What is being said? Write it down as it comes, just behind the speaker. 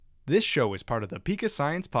This show is part of the Pika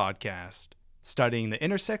Science Podcast, studying the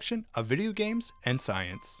intersection of video games and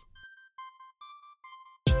science.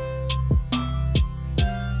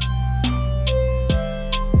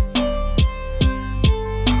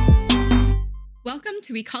 Welcome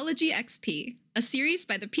to Ecology XP, a series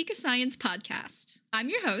by the Pika Science Podcast. I'm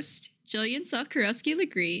your host, Jillian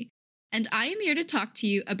Self-Kurowski-Legree, and I am here to talk to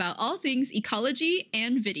you about all things ecology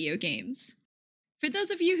and video games. For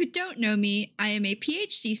those of you who don't know me, I am a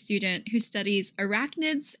PhD student who studies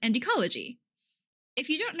arachnids and ecology. If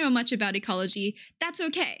you don't know much about ecology, that's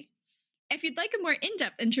okay. If you'd like a more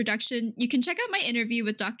in-depth introduction, you can check out my interview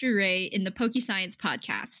with Dr. Ray in the Poke Science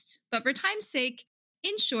podcast. But for time's sake,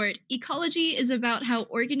 in short, ecology is about how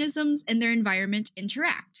organisms and their environment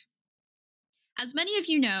interact. As many of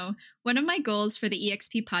you know, one of my goals for the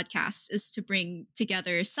EXP podcast is to bring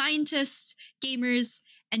together scientists, gamers,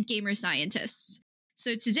 and gamer scientists.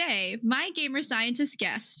 So today, my gamer scientist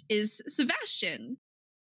guest is Sebastian.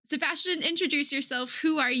 Sebastian, introduce yourself.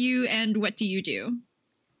 Who are you and what do you do?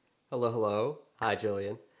 Hello. Hi,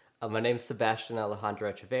 Jillian. My name's Sebastian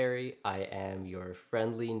Alejandro Echeverri. I am your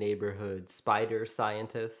friendly neighborhood spider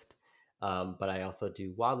scientist, but I also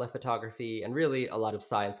do wildlife photography and really a lot of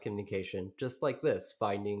science communication, just like this,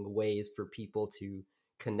 finding ways for people to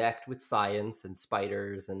connect with science and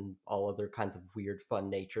spiders and all other kinds of weird, fun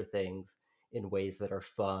nature things in ways that are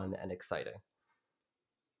fun and exciting.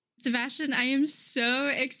 Sebastian, I am so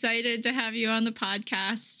excited to have you on the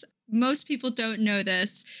podcast. Most people don't know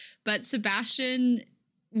this, but Sebastian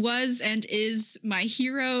was and is my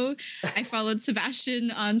hero. I followed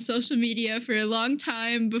Sebastian on social media for a long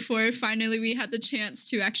time before finally we had the chance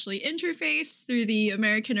to actually interface through the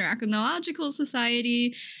American Arachnological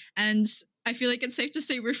Society. And I feel like it's safe to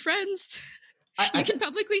say we're friends. You can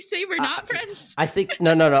publicly say we're not friends. I think,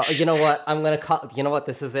 no. You know what? I'm going to call, you know what?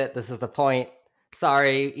 This is it. This is the point.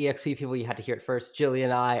 Sorry, EXP people, you had to hear it first. Jillian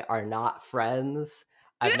and I are not friends.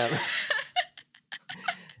 I've never...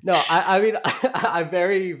 No, I mean, I'm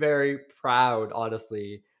very, very proud,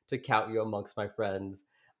 honestly, to count you amongst my friends.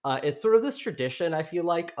 It's sort of this tradition, I feel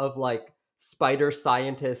like, of like spider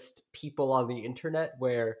scientist people on the internet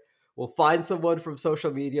where we'll find someone from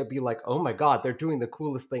social media, be like, oh my God, they're doing the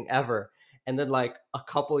coolest thing ever. And then like a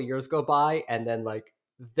couple of years go by and then like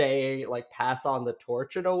they like pass on the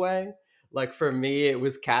torch in a way. Like for me, it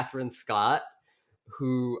was Catherine Scott,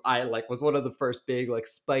 who I like was one of the first big like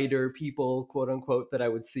spider people, quote unquote, that I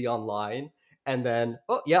would see online. And then,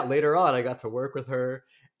 oh yeah, later on I got to work with her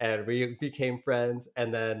and we became friends.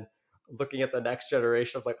 And then looking at the next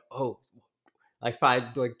generation, I was like, oh, I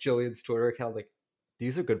find like Jillian's Twitter account, like,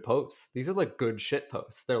 these are good posts. These are like good shit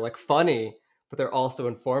posts. They're like funny, but they're also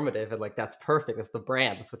informative. And like, that's perfect. That's the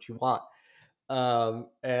brand. That's what you want.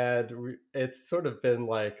 It's sort of been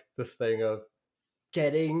like this thing of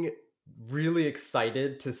getting really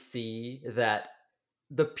excited to see that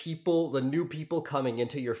the new people coming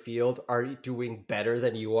into your field are doing better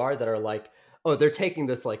than you are, that are like, oh, they're taking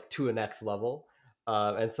this like to a next level.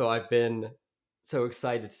 And so I've been so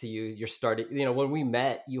excited to see you're starting, when we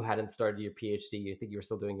met, you hadn't started your PhD. I think you were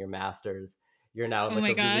still doing your master's. You're now in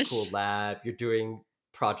like a really cool lab. You're doing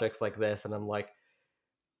projects like this. And I'm like,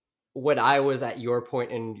 when I was at your point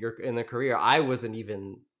in the career, I wasn't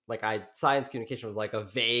even like science communication was like a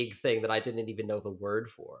vague thing that I didn't even know the word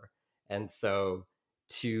for. And so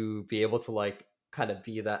to be able to like kind of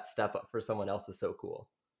be that step up for someone else is so cool.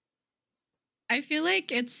 I feel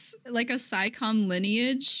like it's like a SciComm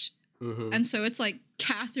lineage. Mm-hmm. And so it's like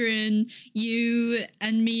Catherine, you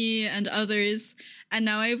and me and others. And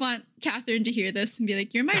now I want Catherine to hear this and be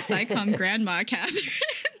like, you're my SciComm grandma,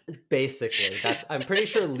 Catherine. Basically, I'm pretty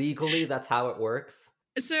sure legally that's how it works.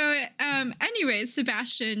 So anyways,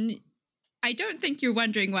 Sebastian, I don't think you're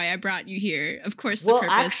wondering why I brought you here. Of course, the purpose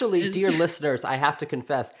actually, is... dear listeners, I have to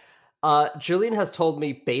confess, Jillian has told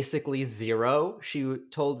me basically zero. She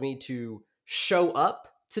told me to show up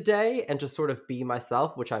today and just sort of be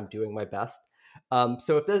myself, which I'm doing my best.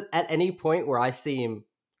 So if there's at any point where I seem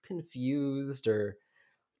confused or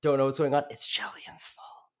don't know what's going on, it's Jillian's fault.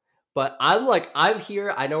 But I'm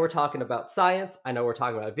here. I know we're talking about science. I know we're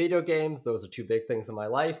talking about video games. Those are two big things in my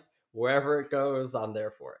life. Wherever it goes, I'm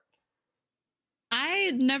there for it.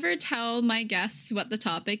 I never tell my guests what the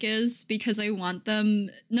topic is because I want them,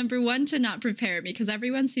 number one, to not prepare because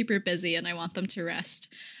everyone's super busy and I want them to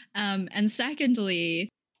rest. And secondly,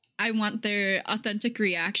 I want their authentic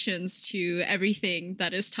reactions to everything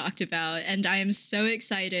that is talked about. And I am so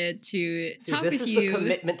excited to talk with you. This is the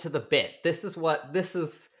commitment to the bit. This is what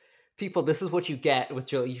you get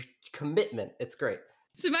with your commitment. It's great.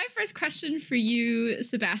 So my first question for you,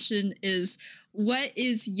 Sebastian, is what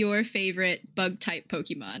is your favorite bug type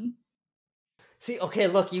Pokemon? See, okay,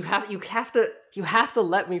 look, you have to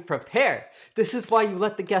let me prepare. This is why you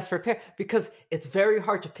let the guest prepare, because it's very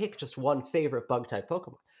hard to pick just one favorite bug type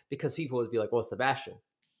Pokemon. Because people would be like, "Well, Sebastian,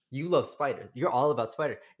 you love spider. You're all about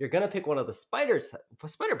spider. You're gonna pick one of the spider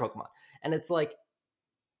Pokemon," and it's like,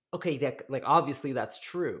 okay, that like obviously that's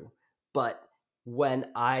true, but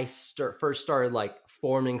when I first started like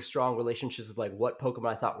forming strong relationships with like what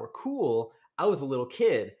Pokemon I thought were cool, I was a little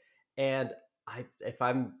kid, and if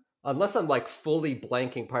I'm unless I'm like fully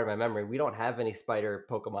blanking part of my memory, we don't have any spider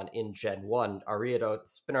Pokemon in Gen 1.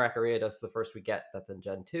 Spinarak Ariados is the first we get that's in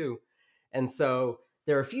Gen 2. And so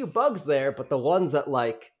there are a few bugs there, but the ones that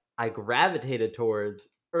like I gravitated towards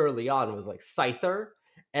early on was like Scyther.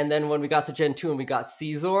 And then when we got to Gen 2 and we got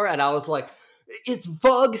Caesar, and I was like, it's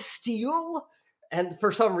Bug Steel? And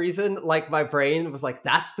for some reason, like my brain was like,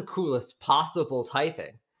 that's the coolest possible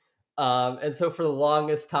typing. And so for the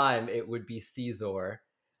longest time, it would be Caesar.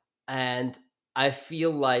 And I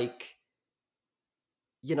feel like,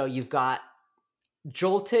 you've got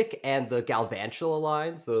Joltik and the Galvantula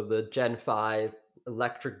line, so the Gen 5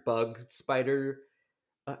 electric bug spider.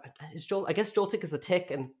 I guess Joltik is a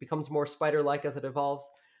tick and becomes more spider-like as it evolves.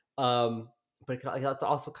 But that's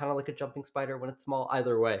also kind of like a jumping spider when it's small.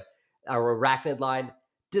 Either way, our arachnid line,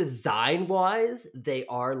 design-wise, they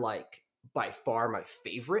are like by far my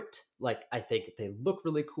favorite. Like, I think they look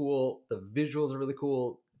really cool. The visuals are really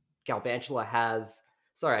cool. Galvantula has...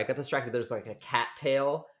 Sorry, I got distracted. There's like a cat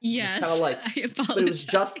tail. Yes, like, I apologize. But it was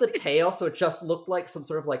just the tail, so it just looked like some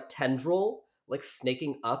sort of like tendril, like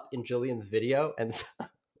snaking up in Jillian's video. And so...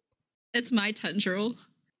 It's my tendril.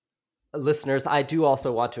 Listeners, I do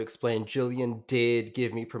also want to explain, Jillian did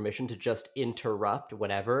give me permission to just interrupt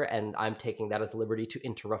whenever, and I'm taking that as liberty to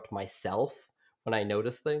interrupt myself when I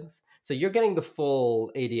notice things. So you're getting the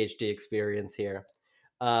full ADHD experience here.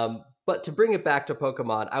 But to bring it back to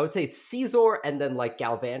Pokemon, I would say it's Caesar and then like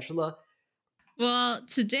Galvantula. Well,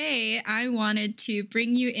 today I wanted to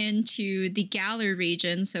bring you into the Galar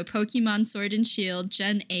region, so Pokemon Sword and Shield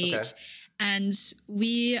Gen 8. Okay. And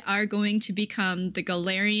we are going to become the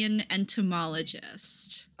Galarian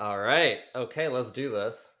Entomologist. All right. Okay, let's do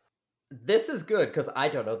this. This is good because I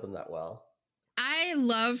don't know them that well. I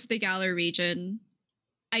love the Galar region.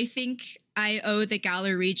 I think I owe the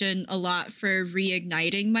Galar region a lot for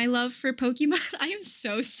reigniting my love for Pokemon. I am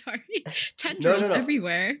so sorry. Tendrils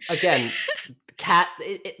everywhere. Again,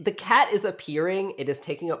 the cat is appearing. It is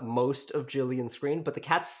taking up most of Jillian's screen, but the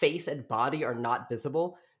cat's face and body are not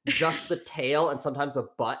visible. Just the tail and sometimes a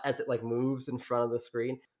butt as it like moves in front of the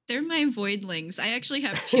screen. They're my voidlings. I actually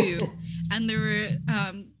have two, and there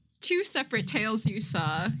were two separate tails you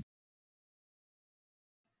saw.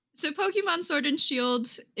 So Pokemon Sword and Shield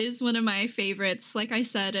is one of my favorites. Like I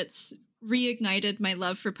said, it's reignited my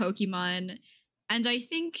love for Pokemon. And I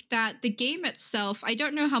think that the game itself, I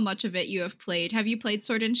don't know how much of it you have played. Have you played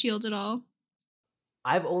Sword and Shield at all?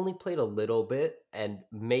 I've only played a little bit, and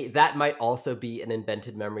that might also be an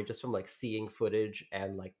invented memory just from like seeing footage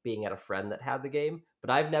and like being at a friend that had the game. But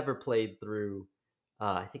I've never played through,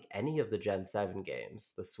 I think, any of the Gen 7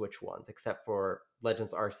 games, the Switch ones, except for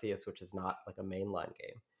Legends Arceus, which is not like a mainline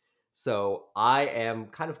game. So I am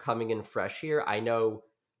kind of coming in fresh here. I know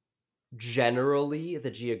generally the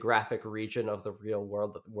geographic region of the real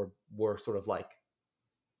world that we're sort of like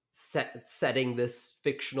setting this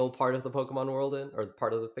fictional part of the Pokemon world in, or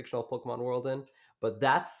part of the fictional Pokemon world in. But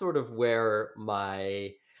that's sort of where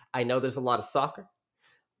I know there's a lot of soccer.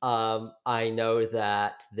 I know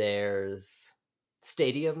that there's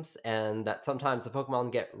stadiums and that sometimes the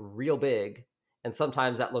Pokemon get real big, and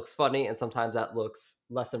sometimes that looks funny, and sometimes that looks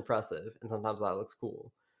less impressive, and sometimes that looks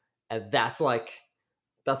cool. And that's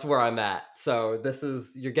where I'm at. So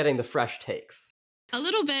you're getting the fresh takes. A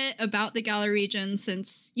little bit about the Galar region,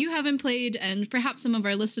 since you haven't played, and perhaps some of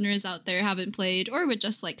our listeners out there haven't played, or would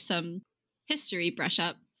just like some history brush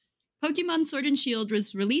up. Pokemon Sword and Shield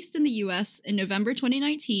was released in the US in November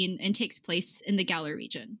 2019 and takes place in the Galar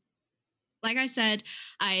region. Like I said,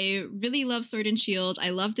 I really love Sword and Shield.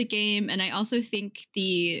 I love the game, and I also think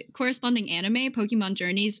the corresponding anime, Pokemon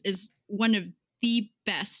Journeys, is one of the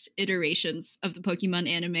best iterations of the Pokemon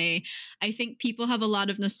anime. I think people have a lot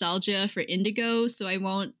of nostalgia for Indigo, so I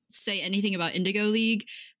won't say anything about Indigo League,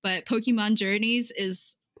 but Pokemon Journeys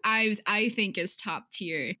is, I think, is top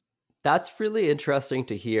tier. That's really interesting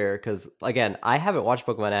to hear, because, again, I haven't watched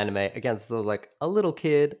Pokemon anime. Again, so like a little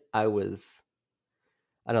kid, I don't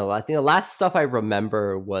know, I think the last stuff I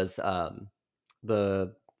remember was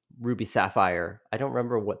the Ruby Sapphire. I don't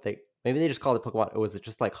remember what maybe they just called it Pokemon, or was it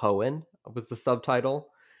just like Hoenn was the subtitle?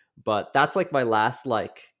 But that's like my last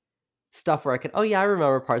like stuff where I can, oh yeah, I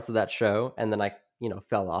remember parts of that show, and then I,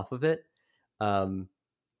 fell off of it. Um,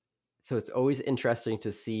 so it's always interesting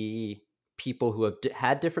to see people who have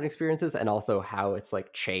had different experiences, and also how it's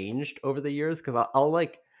like changed over the years. Because I'll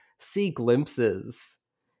like see glimpses,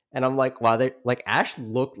 and I'm like, wow, they like Ash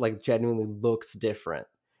genuinely looks different.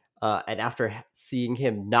 And after seeing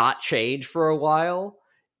him not change for a while,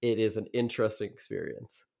 it is an interesting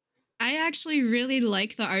experience. I actually really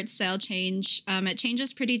like the art style change. It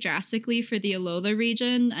changes pretty drastically for the Alola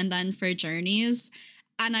region and then for Journeys.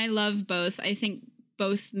 And I love both. I think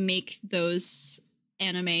both make those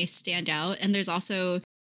anime stand out. And there's also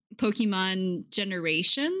Pokemon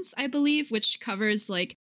Generations, I believe, which covers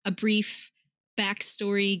like a brief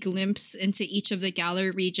backstory glimpse into each of the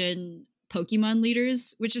Galar region Pokemon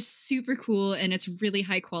leaders, which is super cool and it's really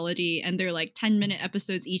high quality. And they're like 10-minute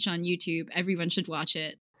episodes each on YouTube. Everyone should watch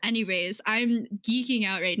it. Anyways, I'm geeking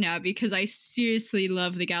out right now because I seriously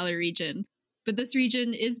love the Galar region. But this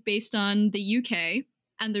region is based on the UK,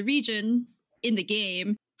 and the region in the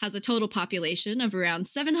game has a total population of around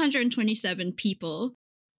 727 people,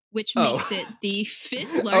 which makes it the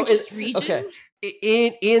fifth largest region.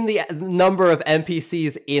 Okay. In the number of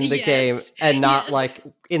NPCs in the game, and not like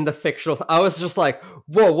in the fictional. I was just like,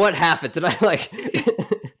 whoa, what happened? Did I like...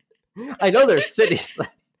 I know there's cities...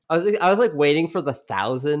 I was like waiting for the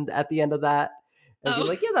 1,000 at the end of that, and be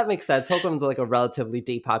like, yeah, that makes sense. Pokemon's like a relatively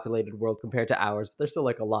depopulated world compared to ours, but there's still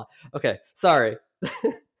like a lot. Okay, sorry.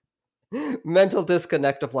 Mental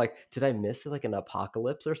disconnect of like, did I miss like an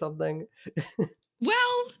apocalypse or something?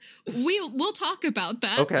 Well, we'll talk about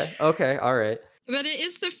that. Okay, all right. But it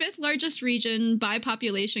is the fifth largest region by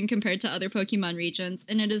population compared to other Pokemon regions,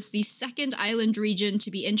 and it is the second island region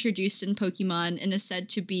to be introduced in Pokemon, and is said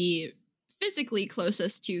to be physically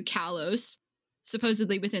closest to Kalos,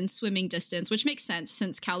 supposedly within swimming distance, which makes sense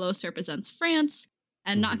since Kalos represents France.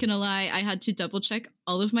 And not gonna lie, I had to double check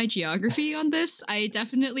all of my geography on this. I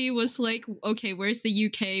definitely was like, okay, where's the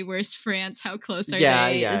UK? Where's France? How close are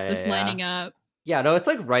they? Is this lining up? Yeah, no, it's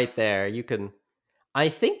like right there. You can... I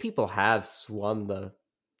think people have swum the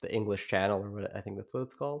English Channel, or what I think that's what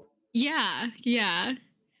it's called. Yeah.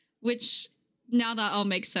 Which... now that all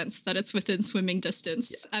makes sense that it's within swimming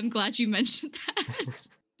distance. Yeah. I'm glad you mentioned that.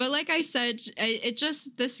 But like I said, it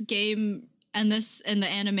just, this game and the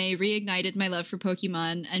anime reignited my love for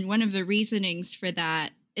Pokemon. And one of the reasonings for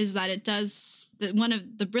that is that it does, one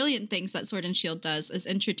of the brilliant things that Sword and Shield does is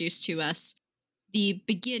introduce to us the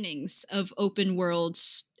beginnings of open world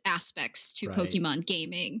aspects to Pokemon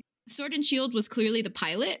gaming. Sword and Shield was clearly the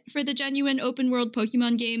pilot for the genuine open world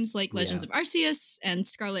Pokemon games like Legends of Arceus and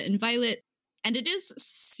Scarlet and Violet. And it is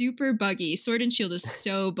super buggy. Sword and Shield is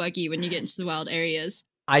so buggy when you get into the wild areas.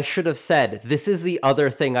 I should have said, this is the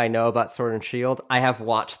other thing I know about Sword and Shield. I have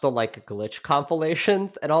watched the like glitch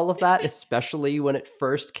compilations and all of that, especially when it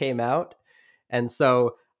first came out. And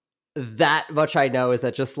so that much I know is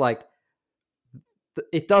that just like,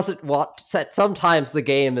 it doesn't want... sometimes the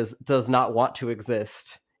game does not want to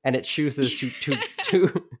exist, and it chooses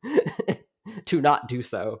to not do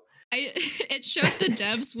so. It showed the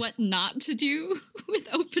devs what not to do with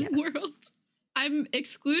open worlds. I'm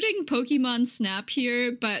excluding Pokemon Snap here,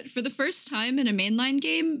 but for the first time in a mainline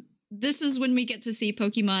game, this is when we get to see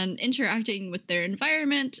Pokemon interacting with their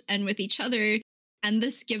environment and with each other, and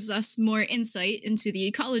this gives us more insight into the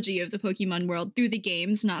ecology of the Pokemon world through the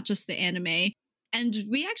games, not just the anime. And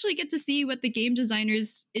we actually get to see what the game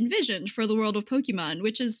designers envisioned for the world of Pokemon,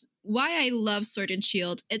 which is why I love Sword and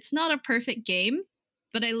Shield. It's not a perfect game,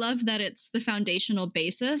 but I love that it's the foundational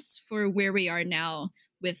basis for where we are now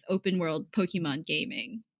with open world Pokemon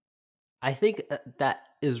gaming. I think that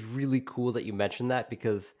is really cool that you mentioned that,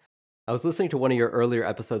 because I was listening to one of your earlier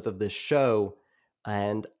episodes of this show,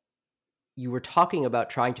 and you were talking about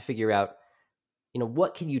trying to figure out,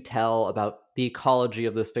 what can you tell about the ecology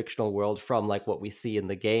of this fictional world from like what we see in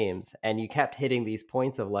the games? And you kept hitting these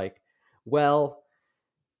points of like, well,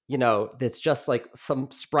 it's just like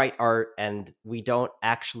some sprite art, and we don't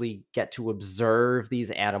actually get to observe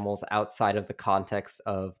these animals outside of the context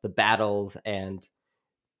of the battles, and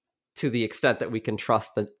to the extent that we can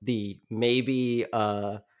trust to the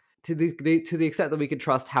extent that we can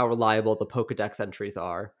trust how reliable the Pokedex entries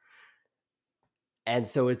are. And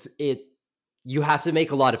so you have to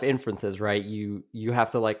make a lot of inferences, right? You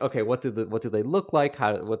have to like, okay, what do they look like?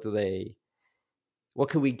 What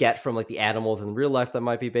can we get from like the animals in real life that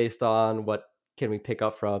might be based on? What can we pick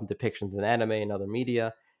up from depictions in anime and other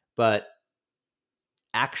media? But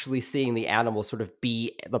actually seeing the animals the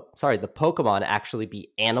Pokemon actually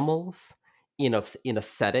be animals in a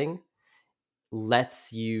setting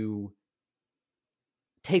lets you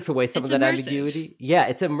takes away some It's of that immersive. ambiguity. Yeah,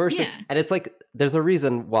 it's immersive. Yeah. And it's like there's a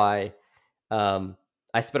reason why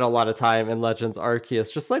I spent a lot of time in Legends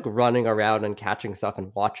Arceus just like running around and catching stuff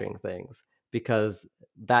and watching things, because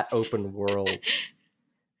that open world,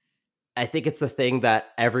 I think it's the thing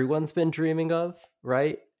that everyone's been dreaming of,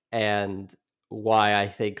 right? And why I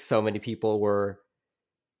think so many people were,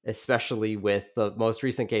 especially with the most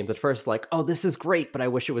recent games, at first like, oh, this is great, but I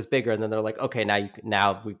wish it was bigger. And then they're like, okay,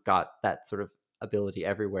 now we've got that sort of ability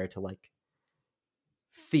everywhere to like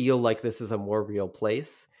feel like this is a more real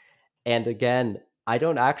place. And again, I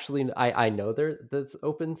don't actually, I know there's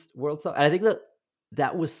open world stuff. And I think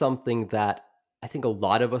that was something that I think a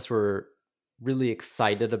lot of us were really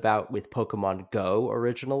excited about with Pokemon Go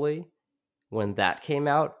originally, when that came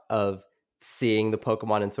out, of seeing the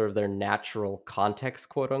Pokemon in sort of their natural context,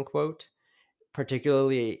 quote unquote,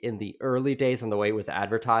 particularly in the early days and the way it was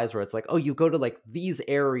advertised, where it's like, oh, you go to like these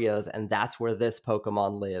areas and that's where this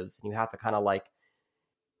Pokemon lives. And you have to kind of like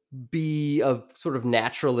be a sort of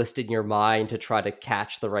naturalist in your mind to try to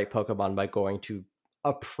catch the right Pokemon by going to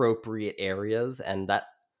appropriate areas. And that,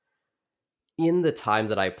 in the time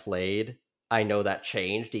that I played, I know that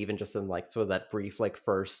changed, even just in like sort of that brief like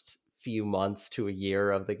first few months to a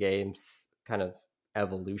year of the game's kind of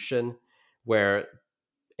evolution, where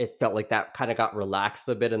it felt like that kind of got relaxed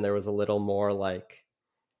a bit and there was a little more like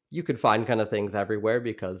you could find kind of things everywhere,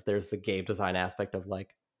 because there's the game design aspect of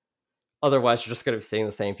like, otherwise you're just going to be seeing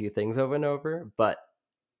the same few things over and over. But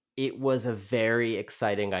it was a very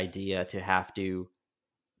exciting idea to have to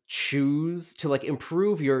choose to like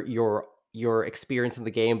improve your experience in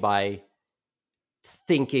the game by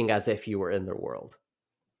thinking as if you were in their world.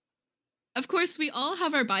 Of course, we all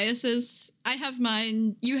have our biases. I have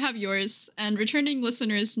mine, you have yours, and returning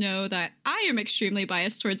listeners know that I am extremely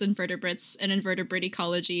biased towards invertebrates and invertebrate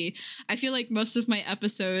ecology. I feel like most of my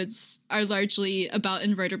episodes are largely about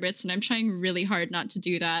invertebrates, and I'm trying really hard not to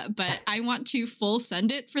do that, but I want to full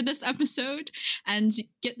send it for this episode and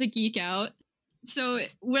get the geek out. So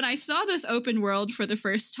when I saw this open world for the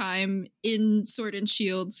first time in Sword and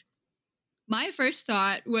Shield, my first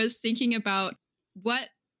thought was thinking about what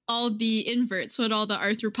all the inverts, what all the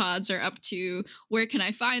arthropods are up to. Where can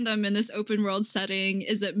I find them in this open world setting?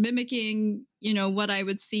 Is it mimicking, what I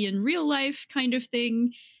would see in real life kind of thing?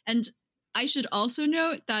 And I should also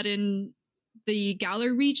note that in the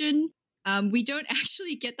Galar region, we don't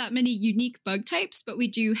actually get that many unique bug types, but we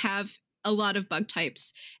do have a lot of bug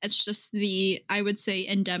types. It's just the, I would say,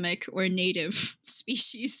 endemic or native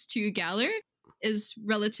species to Galar is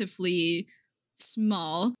relatively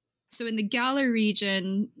small. So in the Galar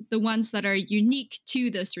region, the ones that are unique to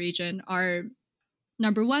this region are,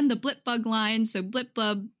 number one, the blip bug line. So blip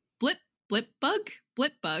bug,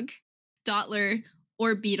 Dottler,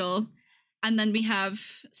 or beetle. And then we have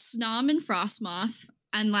Snom and Frostmoth.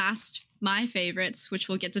 And last, my favorites, which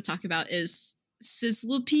we'll get to talk about, is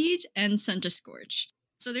Sizzlipede and Centiscorch.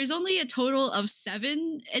 So there's only a total of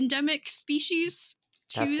 7 endemic species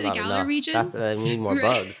to the Galar region. I need more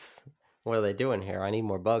bugs. What are they doing here? I need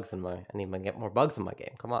more bugs I need to get more bugs in my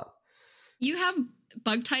game. Come on. You have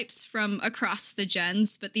bug types from across the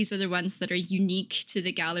gens, but these are the ones that are unique to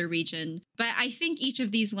the Galar region. But I think each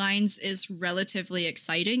of these lines is relatively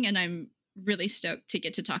exciting, and I'm really stoked to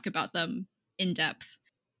get to talk about them in depth.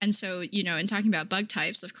 And so, in talking about bug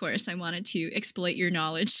types, of course, I wanted to exploit your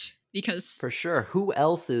knowledge, because... For sure. Who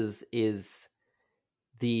else is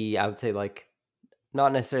the, I would say, like,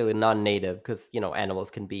 not necessarily non-native, because,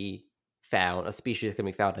 animals can be found, a species can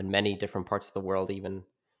be found in many different parts of the world, even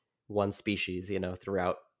one species,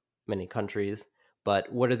 throughout many countries.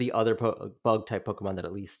 But what are the other bug type Pokemon that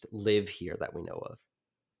at least live here that we know of?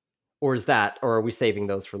 Or are we saving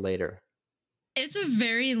those for later? It's a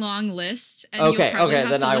very long list, and you'll probably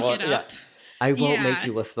have to look it up. Yeah. I won't make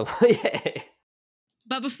you list them.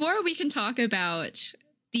 But before we can talk about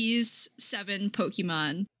these 7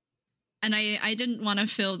 Pokemon, and I didn't want to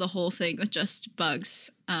fill the whole thing with just bugs,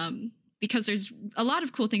 because there's a lot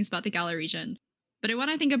of cool things about the Galar region. But I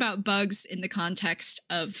want to think about bugs in the context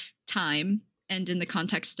of time and in the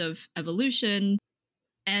context of evolution.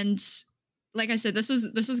 And like I said, this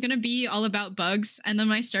was going to be all about bugs. And then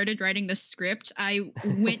when I started writing the script, I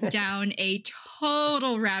went down a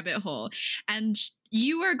total rabbit hole. And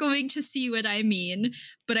you are going to see what I mean.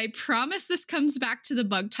 But I promise this comes back to the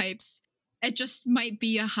bug types. It just might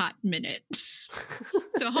be a hot minute.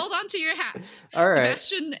 So hold on to your hats, all right,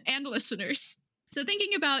 Sebastian and listeners. So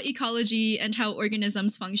thinking about ecology and how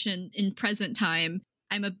organisms function in present time,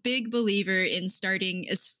 I'm a big believer in starting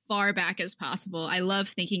as far back as possible. I love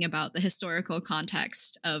thinking about the historical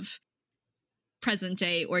context of present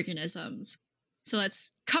day organisms. So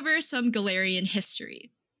let's cover some Galarian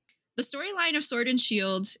history. The storyline of Sword and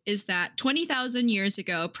Shield is that 20,000 years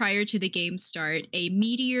ago, prior to the game's start, a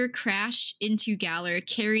meteor crashed into Galar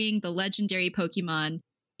carrying the legendary Pokemon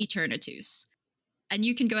Eternatus. And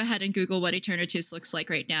you can go ahead and Google what Eternatus looks like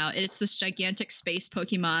right now. It's this gigantic space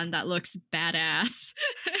Pokemon that looks badass.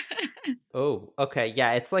 Oh, okay.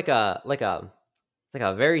 Yeah, it's like a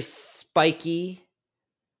very spiky.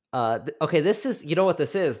 Okay, this is, you know what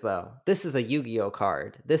this is though. This is a Yu-Gi-Oh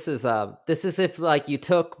card. This is if like you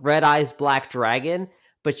took Red Eyes Black Dragon,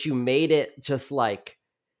 but you made it just like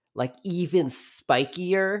even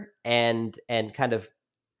spikier and kind of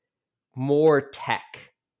more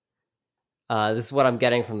tech. This is what I'm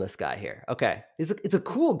getting from this guy here. Okay, it's a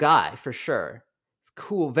cool guy for sure. It's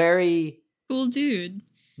cool, very cool dude.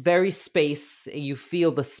 Very space. You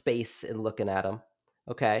feel the space in looking at him.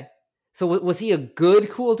 Okay. So was he a good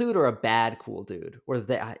cool dude or a bad cool dude? Or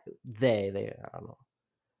they I don't know.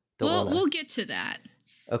 We'll get to that.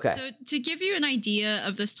 Okay. So to give you an idea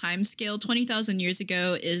of this time scale, 20,000 years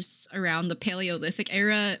ago is around the Paleolithic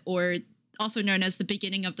era, or also known as the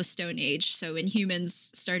beginning of the Stone Age. So when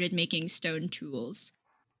humans started making stone tools.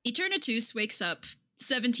 Eternatus wakes up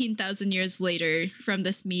 17,000 years later from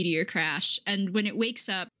this meteor crash. And when it wakes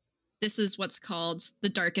up, this is what's called the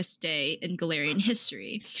darkest day in Galarian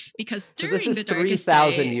history. Because during the darkest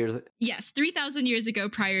 3,000 day... years. Yes, 3,000 years ago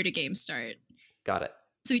prior to game start. Got it.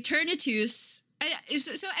 So Eternatus...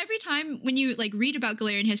 So every time when you like read about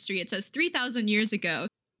Galarian history, it says 3,000 years ago.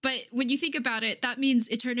 But when you think about it, that means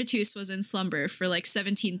Eternatus was in slumber for like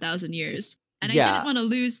 17,000 years. And yeah. I didn't want to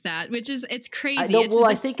lose that, it's crazy.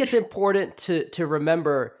 I think it's important to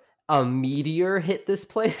remember a meteor hit this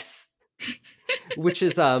place, which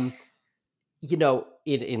is, in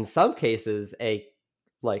some cases, a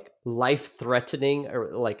like life-threatening,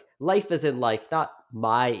 or like life as in like not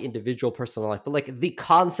my individual personal life, but like the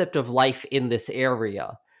concept of life in this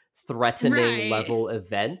area threatening level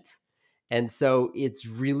event. And so it's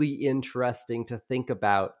really interesting to think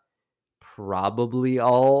about probably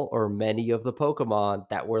all or many of the Pokemon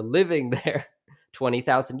that were living there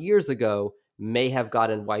 20,000 years ago may have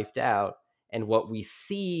gotten wiped out. And what we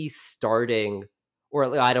see starting,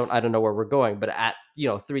 or I don't know where we're going, but at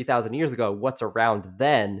 3,000 years ago, what's around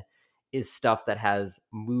then is stuff that has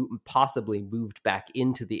possibly moved back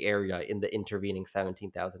into the area in the intervening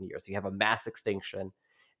 17,000 years. So you have a mass extinction,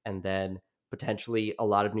 and then potentially a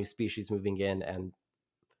lot of new species moving in. And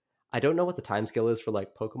I don't know what the timescale is for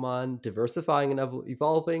like Pokemon diversifying and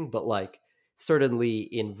evolving, but like certainly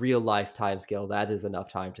in real life timescale, that is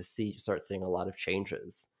enough time to start seeing a lot of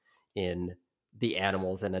changes in the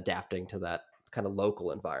animals and adapting to that kind of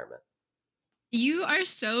local environment. You are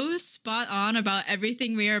so spot on about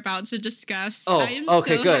everything we are about to discuss. Oh, I am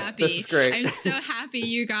okay, so good. happy. This is great. I'm so happy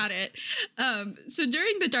you got it. So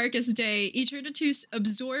during the darkest day, Eternatus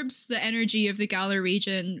absorbs the energy of the Galar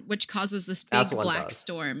region, which causes this big black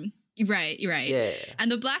storm. Right. Yeah. And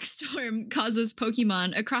the black storm causes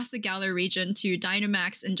Pokemon across the Galar region to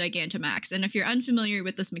Dynamax and Gigantamax. And if you're unfamiliar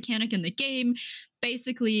with this mechanic in the game,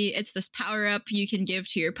 basically it's this power-up you can give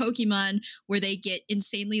to your Pokemon where they get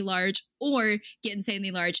insanely large or get insanely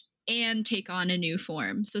large and take on a new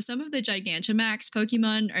form. So some of the Gigantamax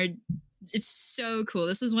Pokemon it's so cool.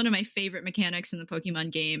 This is one of my favorite mechanics in the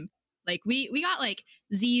Pokemon game. Like we got like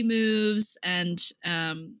Z moves and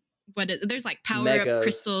there's like power-up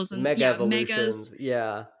crystals and mega evolutions. Megas.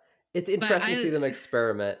 Yeah. It's interesting to see them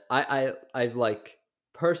experiment. I've like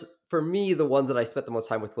for me, the ones that I spent the most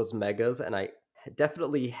time with was Megas, and I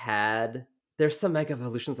definitely had, there's some Mega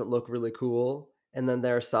evolutions that look really cool, and then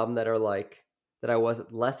there are some that are like that I was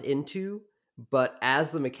less into. But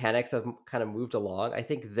as the mechanics have kind of moved along, I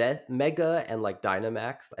think that Mega and like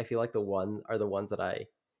Dynamax, I feel like the ones that I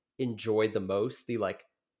enjoyed the most. The like,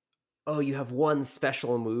 oh, you have one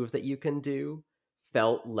special move that you can do,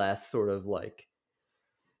 felt less sort of like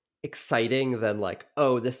exciting than like,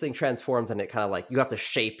 oh, this thing transforms and it kind of like you have to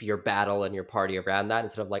shape your battle and your party around that,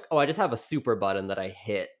 instead of like, oh, I just have a super button that I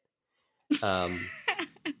hit.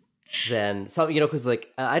 Then some, because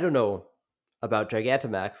like I don't know about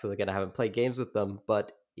Gigantamax, because again I haven't played games with them,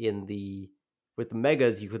 but with the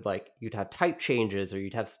Megas you'd have type changes or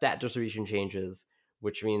you'd have stat distribution changes,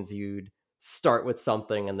 which means you'd start with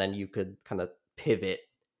something and then you could kind of pivot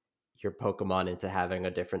your Pokemon into having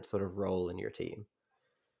a different sort of role in your team.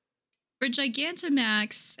 For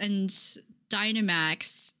Gigantamax and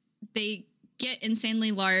Dynamax, they get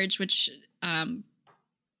insanely large, which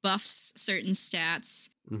buffs certain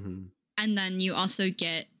stats. Mm-hmm. And then you also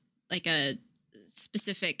get like a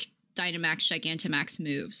specific Dynamax, Gigantamax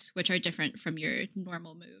moves, which are different from your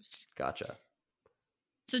normal moves. Gotcha.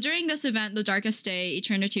 So during this event, the Darkest Day,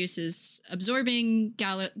 Eternatus is absorbing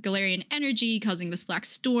Galarian energy, causing this black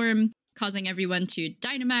storm, causing everyone to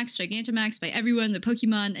Dynamax, Gigantamax by everyone, the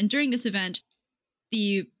Pokemon. And during this event,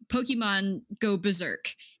 the Pokemon go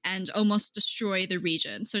berserk and almost destroy the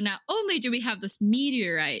region. So not only do we have this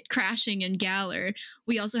meteorite crashing in Galar,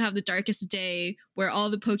 we also have the Darkest Day where all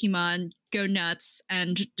the Pokemon go nuts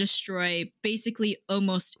and destroy basically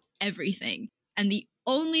almost everything. And the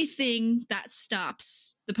only thing that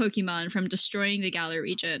stops the Pokemon from destroying the Galar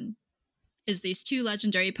region is these two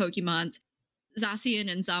legendary Pokemons,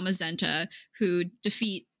 Zacian and Zamazenta, who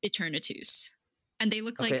defeat Eternatus. And they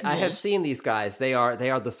look like wolves. I have seen these guys. They are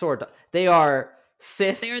the sword. They are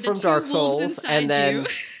Sith they are the from two Dark wolves Souls, inside and then you.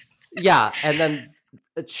 yeah, and then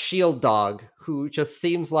a Shield Dog who just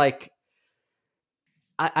seems like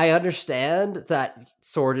I understand that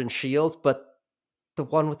sword and shield, but the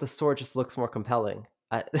one with the sword just looks more compelling.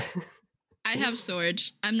 I have sword.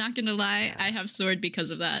 I'm not gonna lie. I have sword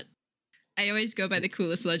because of that. I always go by the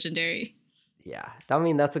coolest legendary. Yeah, I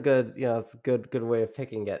mean that's a good, it's a good way of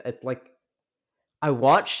picking it. It like. I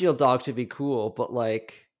want Shield Dog to be cool, but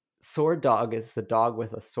like Sword Dog is a dog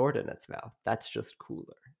with a sword in its mouth. That's just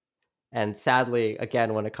cooler. And sadly,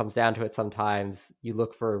 again, when it comes down to it, sometimes you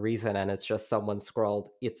look for a reason and it's just someone scrawled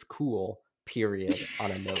 "It's cool," period,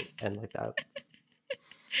 on a note, and like that.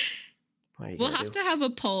 We'll have to have a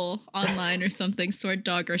poll online or something: Sword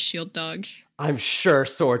Dog or Shield Dog. I'm sure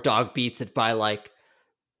Sword Dog beats it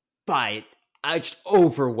by just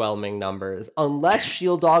overwhelming numbers. Unless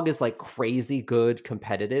Shield Dog is like crazy good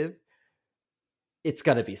competitive, it's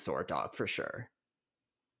gonna be Sword Dog for sure.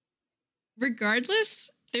 Regardless,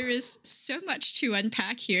 there is so much to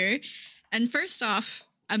unpack here. And first off,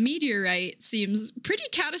 a meteorite seems pretty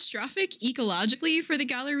catastrophic ecologically for the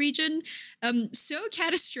Galar region. So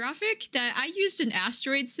catastrophic that I used an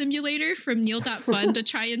asteroid simulator from Neil.fun to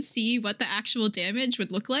try and see what the actual damage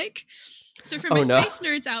would look like. So for my space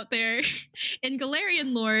nerds out there, in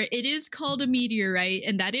Galarian lore, it is called a meteorite,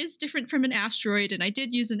 and that is different from an asteroid, and I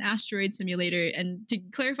did use an asteroid simulator. And to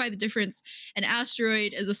clarify the difference, an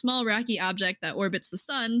asteroid is a small rocky object that orbits the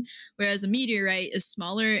sun, whereas a meteorite is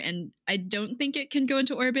smaller, and I don't think it can go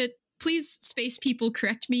into orbit. Please, space people,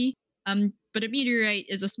 correct me. But a meteorite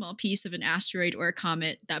is a small piece of an asteroid or a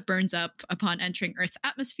comet that burns up upon entering Earth's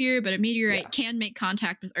atmosphere, but a meteorite can make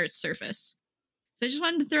contact with Earth's surface. So I just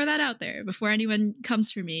wanted to throw that out there before anyone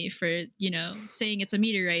comes for me for, saying it's a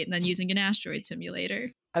meteorite and then using an asteroid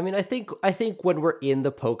simulator. I mean, I think when we're in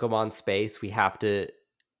the Pokemon space, we have to,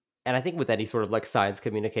 and I think with any sort of like science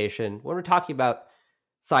communication, when we're talking about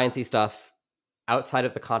sciencey stuff outside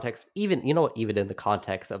of the context, even in the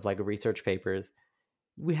context of like research papers,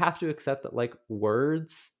 we have to accept that like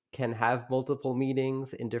words can have multiple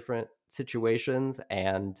meanings in different situations,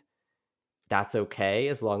 and that's okay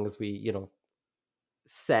as long as we,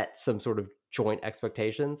 set some sort of joint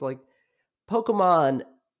expectations. Like Pokemon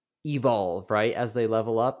evolve, right, as they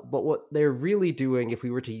level up, but what they're really doing, if we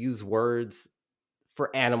were to use words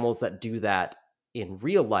for animals that do that in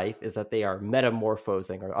real life, is that they are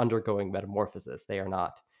metamorphosing or undergoing metamorphosis. They are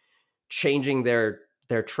not changing their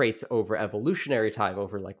traits over evolutionary time,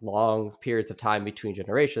 over like long periods of time between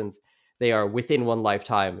generations. They are within one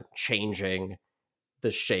lifetime changing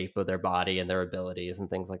the shape of their body and their abilities and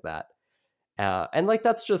things like that. And like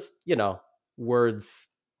that's just, words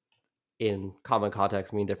in common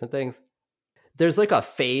context mean different things. There's like a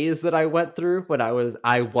phase that I went through when I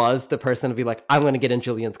was the person to be like, I'm going to get in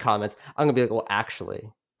Jillian's comments. I'm going to be like, well,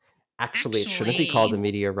 actually, it shouldn't be called a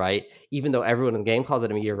meteorite, even though everyone in the game calls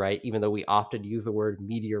it a meteorite, even though we often use the word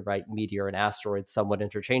meteorite, meteor, and asteroid somewhat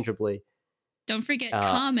interchangeably. Don't forget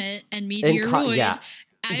comet and meteoroid.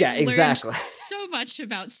 I learned so much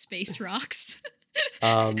about space rocks.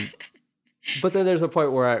 But then there's a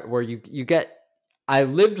point where you get, I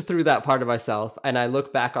lived through that part of myself, and I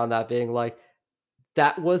look back on that being like,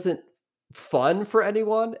 that wasn't fun for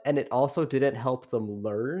anyone, and it also didn't help them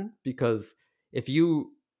learn, because if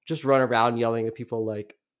you just run around yelling at people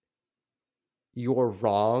like you're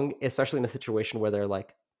wrong, especially in a situation where they're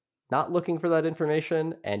like not looking for that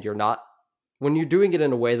information, and when you're doing it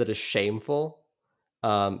in a way that is shameful,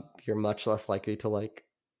 you're much less likely to like,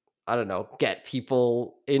 I don't know, get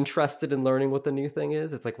people interested in learning what the new thing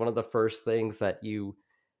is. It's like one of the first things that you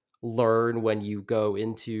learn when you go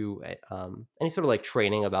into any sort of like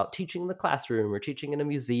training about teaching in the classroom or teaching in a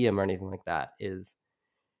museum or anything like that, is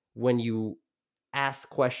when you ask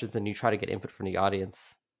questions and you try to get input from the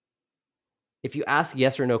audience. If you ask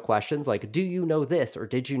yes or no questions, like, do you know this or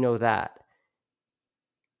did you know that?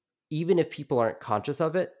 Even if people aren't conscious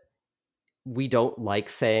of it, we don't like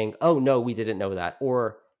saying, oh no, we didn't know that,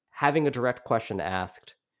 or having a direct question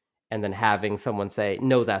asked and then having someone say,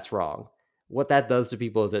 no, that's wrong. What that does to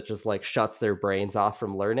people is it just like shuts their brains off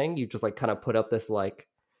from learning. You just like kind of put up this like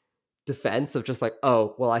defense of just like,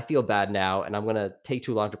 oh, well, I feel bad now, and I'm going to take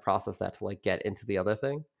too long to process that to like get into the other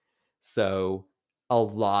thing. So a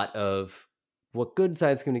lot of what good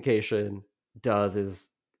science communication does is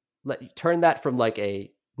turn that from like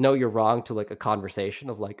a no, you're wrong to like a conversation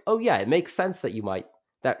of like, oh yeah, it makes sense that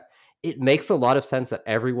it makes a lot of sense that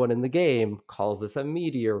everyone in the game calls this a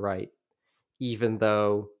meteorite, even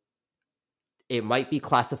though it might be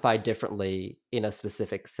classified differently in a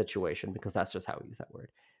specific situation, because that's just how we use that word.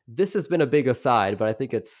 This has been a big aside, but I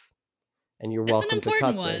think it's, and you're welcome to cut this. It's an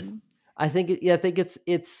important one. I think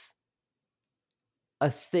it's a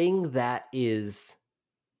thing that is,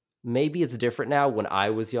 maybe it's different now. When I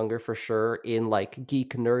was younger, for sure, in like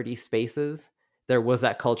geek nerdy spaces, there was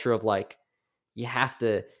that culture of like, you have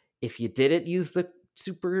to, if you didn't use the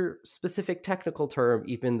super specific technical term,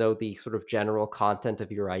 even though the sort of general content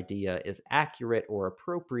of your idea is accurate or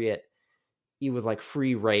appropriate, it was like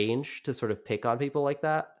free range to sort of pick on people like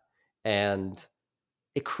that. And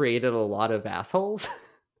it created a lot of assholes.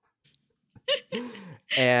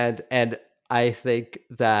 and I think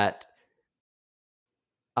that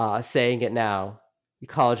saying it now,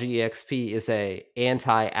 Ecology EXP is a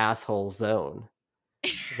anti-asshole zone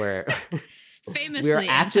where famously we're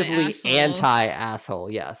actively anti-asshole.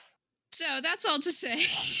 Yes. So that's all to say.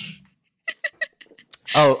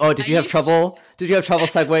 Oh! Did you have trouble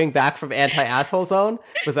segueing back from anti-asshole zone?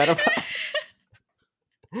 Was that a?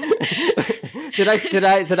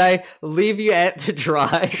 Did I leave you to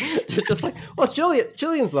dry? Just like, well, it's Julian.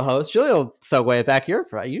 Julian's the host. Julian will segue it back. You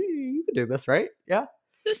can do this, right? Yeah.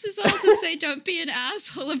 This is all to say, don't be an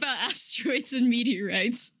asshole about asteroids and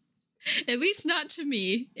meteorites. At least not to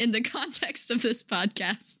me, in the context of this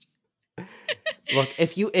podcast. Look,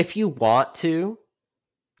 if you want to,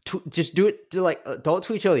 just do it. Don't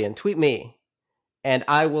tweet Julian. Tweet me, and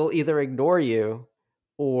I will either ignore you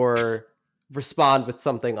or respond with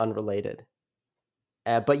something unrelated.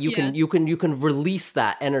 But you can release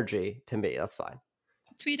that energy to me. That's fine.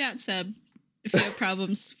 Tweet out Seb if you have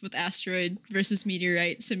problems with asteroid versus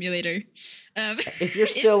meteorite simulator. If you're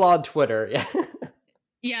still on Twitter, yeah.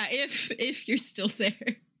 Yeah, if you're still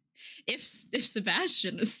there. If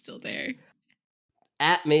Sebastian is still there.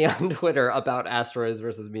 At me on Twitter about asteroids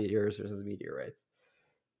versus meteors versus meteorites.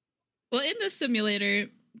 Well, in this simulator,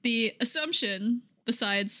 the assumption,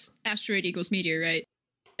 besides asteroid equals meteorite,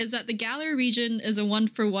 is that the Galar region is a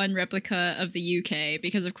 1-for-1 replica of the UK,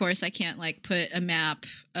 because of course I can't like put a map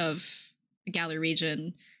of the Galar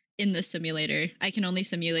region in this simulator. I can only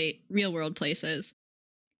simulate real world places.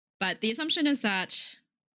 But the assumption is that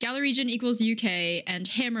Galar region equals UK, and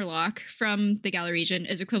Hammerlock from the Galar region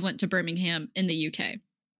is equivalent to Birmingham in the UK.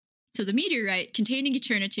 So the meteorite containing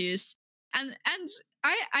Eternatus, and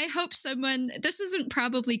I hope someone, this isn't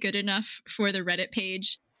probably good enough for the Reddit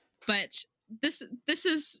page, but this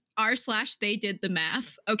is r/they did the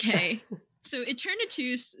math. Okay. So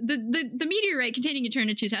Eternatus, the meteorite containing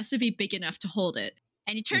Eternatus has to be big enough to hold it.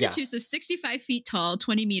 And Eternatus is 65 feet tall,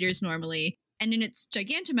 20 meters normally. And in its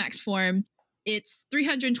Gigantamax form, it's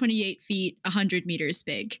 328 feet, 100 meters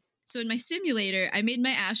big. So in my simulator, I made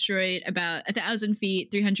my asteroid about 1,000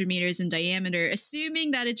 feet, 300 meters in diameter,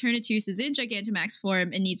 assuming that Eternatus is in Gigantamax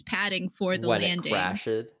form and needs padding for the landing. When it crashed.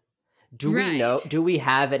 We know? Do we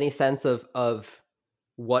have any sense of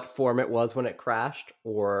what form it was when it crashed,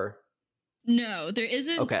 or? No, there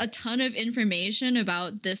isn't a ton of information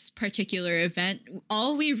about this particular event.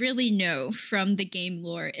 All we really know from the game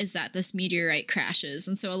lore is that this meteorite crashes.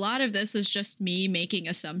 And so a lot of this is just me making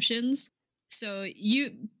assumptions. So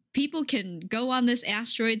people can go on this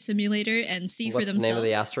asteroid simulator and see for themselves. What's the name of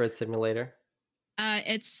the asteroid simulator?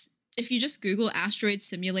 It's, if you just Google asteroid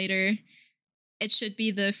simulator, it should be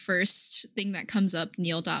the first thing that comes up,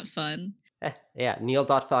 neal.fun. Yeah,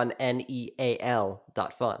 neal.fun,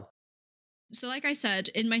 neal.fun. So like I said,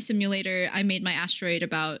 in my simulator, I made my asteroid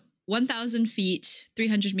about 1,000 feet,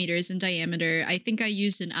 300 meters in diameter. I think I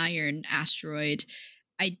used an iron asteroid.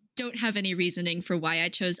 I don't have any reasoning for why I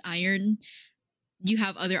chose iron. You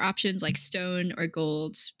have other options like stone or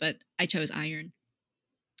gold, but I chose iron.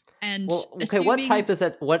 And what type is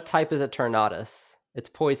it? What type is Eternatus? It's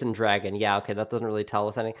poison dragon. Yeah, okay, that doesn't really tell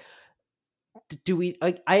us anything. Do we?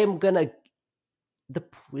 I am gonna.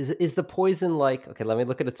 Is the poison like? Okay, let me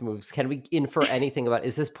look at its moves. Can we infer anything about?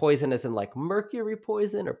 Is this poison as in like mercury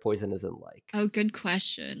poison, or poison as in like? Oh, good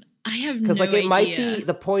question. I have no idea. Because like it might be,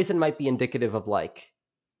 the poison might be indicative of like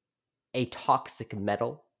a toxic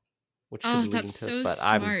metal. Which that's so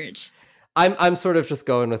smart. I'm sort of just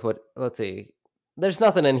going with what. Let's see. There's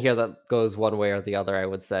nothing in here that goes one way or the other, I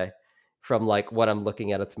would say. from like what I'm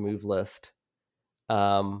looking at its move list.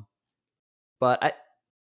 But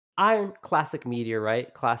iron, classic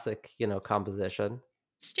meteorite, classic, composition.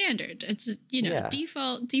 Standard. It's, Yeah.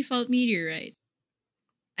 default meteorite.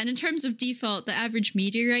 And in terms of default, the average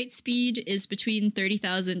meteorite speed is between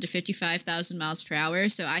 30,000 to 55,000 miles per hour.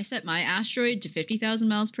 So I set my asteroid to 50,000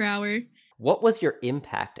 miles per hour. What was your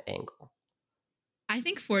impact angle? I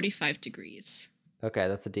think 45 degrees. Okay,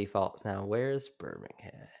 that's a default. Now, where's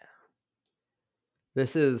Birmingham?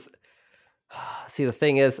 This is... See, the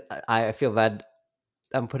thing is, I feel bad.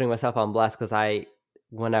 I'm putting myself on blast because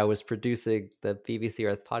when I was producing the BBC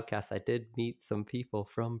Earth podcast, I did meet some people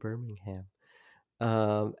from Birmingham.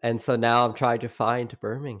 And so now I'm trying to find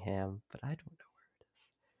Birmingham, but I don't know where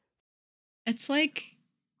it is.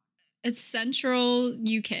 It's central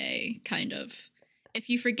UK, kind of. If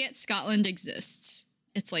you forget Scotland exists,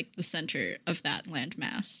 it's like the center of that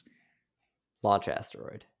landmass. Launch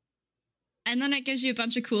asteroid. And then it gives you a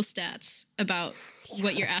bunch of cool stats about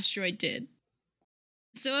what your asteroid did.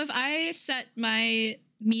 So if I set my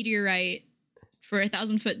meteorite for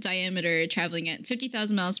 1,000-foot diameter traveling at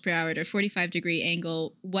 50,000 miles per hour at a 45-degree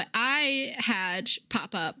angle, what I had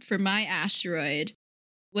pop up for my asteroid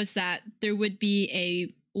was that there would be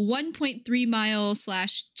a 1.3 mile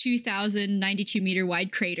 / 2,092 meter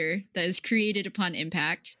wide crater that is created upon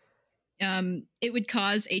impact. It would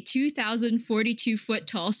cause a 2,042 foot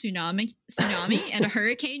tall tsunami and a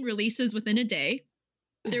hurricane releases within a day.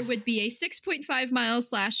 There would be a 6.5 mile /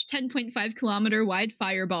 10.5 kilometer wide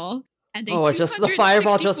fireball and a the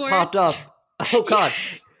fireball just popped up. Oh god.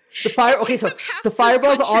 The fire. Okay, so the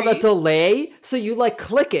fireball's on a delay, so you like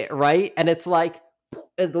click it, right? And it's like,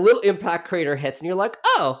 and the little impact crater hits, and you're like,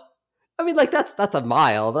 oh, I mean, like that's a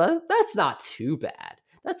mile, but that's not too bad.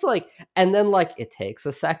 That's like, and then like it takes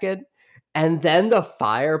a second, and then the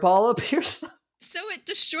fireball appears. So it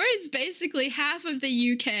destroys basically half of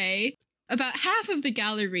the UK, about half of the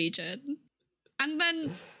Galar region, and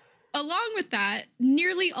then along with that,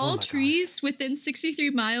 nearly all trees within 63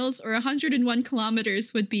 miles or 101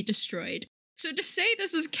 kilometers would be destroyed. So to say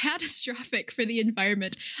this is catastrophic for the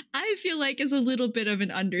environment, I feel like is a little bit of an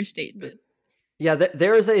understatement. Yeah,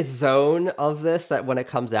 there is a zone of this that when it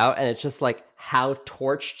comes out, and it's just like, how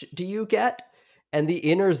torched do you get? And the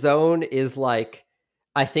inner zone is like,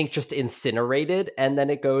 I think just incinerated, and then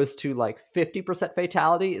it goes to like 50%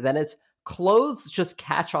 fatality. Then it's clothes just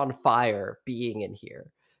catch on fire being in here.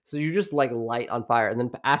 So you just like light on fire. And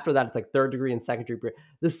then after that, it's like third degree and second degree.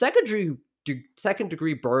 The second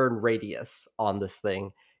degree burn radius on this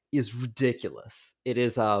thing is ridiculous. It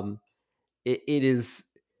is it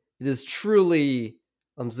is truly,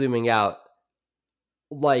 I'm zooming out,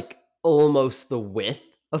 like almost the width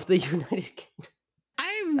of the United Kingdom.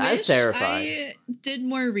 I wish I did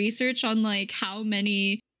more research on like how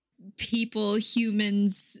many people,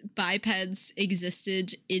 humans, bipeds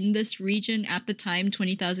existed in this region at the time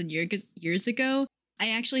 20,000 years ago. I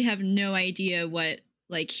actually have no idea what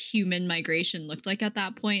like human migration looked like at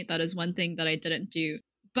that point. That is one thing that I didn't do.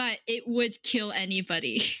 But it would kill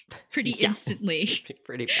anybody pretty instantly.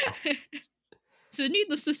 Pretty bad. So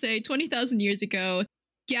needless to say, 20,000 years ago,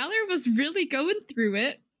 Galar was really going through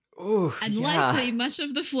it. Ooh, and likely much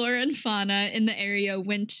of the flora and fauna in the area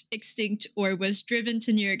went extinct or was driven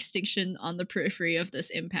to near extinction on the periphery of this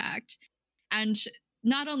impact. And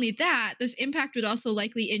not only that, this impact would also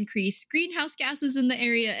likely increase greenhouse gases in the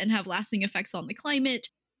area and have lasting effects on the climate.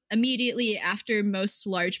 Immediately after most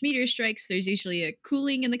large meteor strikes, there's usually a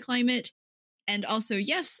cooling in the climate. And also,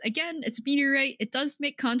 yes, again, it's a meteorite. It does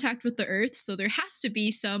make contact with the Earth, so there has to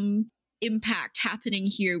be some impact happening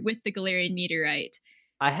here with the Galarian meteorite.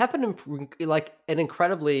 I have an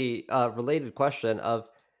incredibly related question of,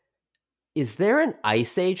 is there an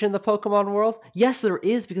ice age in the Pokemon world? Yes, there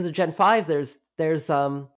is, because of Gen 5, there's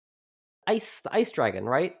the ice dragon,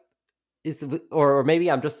 right? Or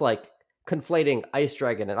maybe I'm just like conflating ice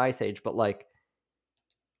dragon and ice age, but like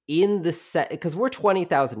in the set, because we're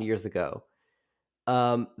 20,000 years ago,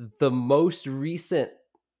 the most recent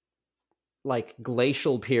like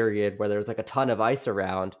glacial period where there's like a ton of ice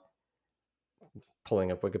around,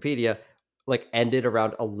 pulling up Wikipedia, like ended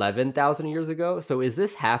around 11,000 years ago. So is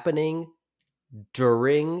this happening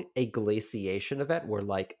during a glaciation event where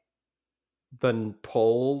like the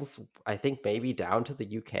poles, I think maybe down to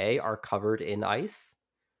the UK, are covered in ice?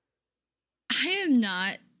 I am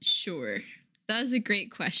not sure. That is a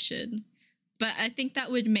great question, but I think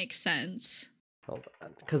that would make sense. Hold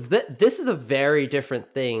on, because this is a very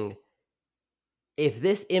different thing. If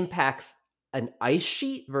this impacts an ice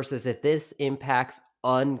sheet versus if this impacts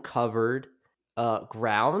uncovered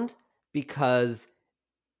ground, because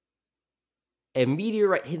a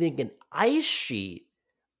meteorite hitting an ice sheet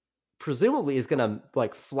presumably is gonna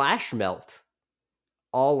like flash melt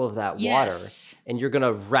all of that water, Yes. and you're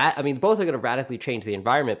gonna both are gonna radically change the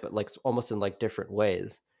environment, but like almost in like different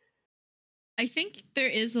ways. I think there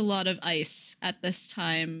is a lot of ice at this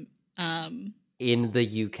time. In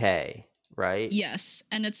the UK, right? Yes,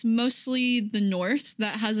 and it's mostly the north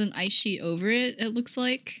that has an ice sheet over it, it looks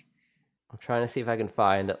like. I'm trying to see if I can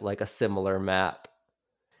find like a similar map,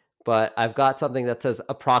 but I've got something that says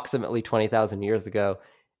approximately 20,000 years ago.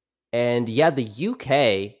 And yeah, the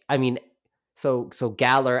UK, I mean, so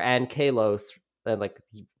Galar and Kalos, and like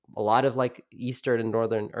a lot of like Eastern and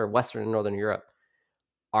Northern or Western and Northern Europe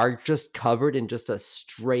are just covered in just a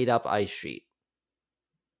straight up ice sheet.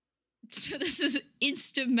 So this is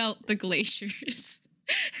insta melt the glaciers.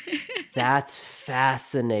 That's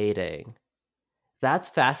fascinating. That's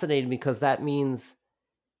fascinating because that means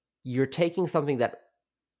you're taking something that,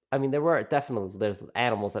 I mean, there's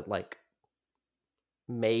animals that like,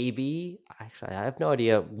 maybe, actually, I have no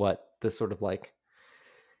idea what this sort of like,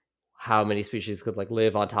 how many species could like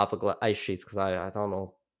live on top of ice sheets, because I don't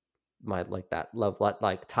know my like that level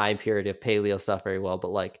like time period of paleo stuff very well, but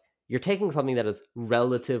like you're taking something that is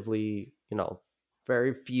relatively,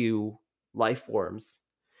 very few life forms.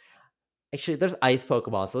 Actually, there's ice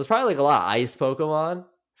Pokemon, so there's probably like a lot of ice Pokemon.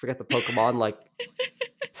 Forget the Pokemon like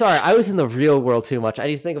sorry, I was in the real world too much. I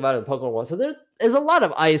need to think about it in the Pokemon world. So there is a lot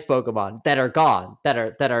of ice Pokemon that are gone, that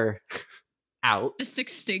are out. Just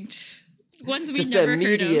extinct. Ones we Just never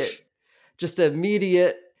heard of. Just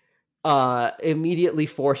immediately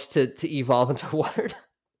forced to evolve into water.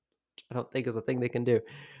 I don't think is a thing they can do.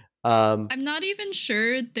 I'm not even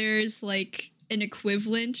sure there's like an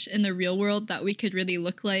equivalent in the real world that we could really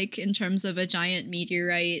look like in terms of a giant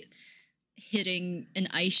meteorite hitting an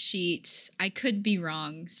ice sheet. I could be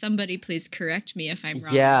wrong. Somebody please correct me if I'm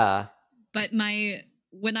wrong. Yeah. But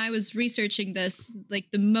when I was researching this, like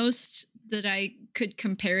the most that I could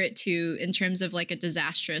compare it to in terms of like a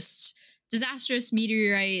disastrous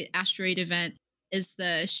meteorite asteroid event is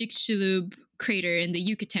the Chicxulub crater in the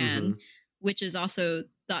Yucatan, which is also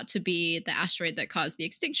thought to be the asteroid that caused the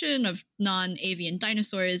extinction of non-avian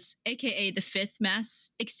dinosaurs, aka the fifth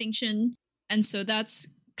mass extinction. And so that's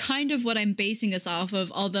kind of what I'm basing this off of,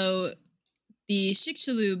 although the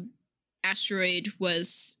Chicxulub asteroid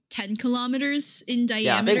was 10 kilometers in diameter.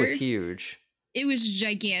 Yeah, I think it was huge. It was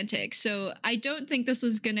gigantic. So I don't think this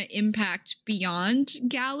is going to impact beyond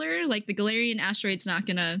Galar. Like the Galarian asteroid's not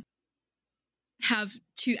going to have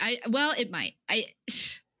well, it might.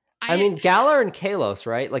 I mean, Galar and Kalos,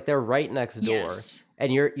 right? Like they're right next door. Yes.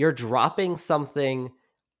 And you're dropping something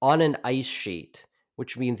on an ice sheet,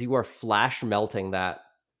 which means you are flash melting that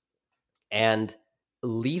and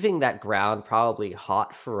leaving that ground probably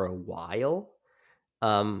hot for a while.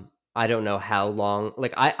 I don't know how long.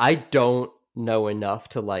 Like I don't know enough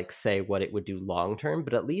to like say what it would do long term,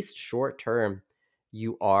 but at least short term,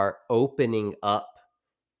 you are opening up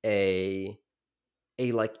a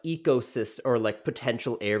like ecosystem or like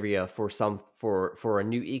potential area for a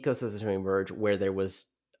new ecosystem to emerge where there was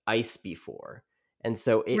ice before. And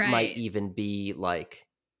so it might even be like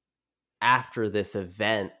after this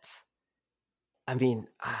event. I mean,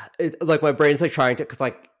 like my brain's like trying to, because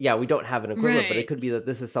like, yeah, we don't have an equivalent, but it could be that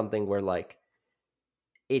this is something where like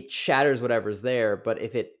it shatters whatever's there, but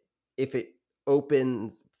if it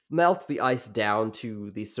melts the ice down to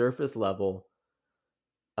the surface level,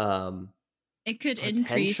 it could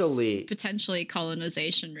increase potentially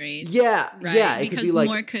colonization rates. Yeah, right? Yeah, because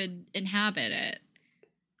more could inhabit it.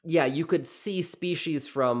 Yeah, you could see species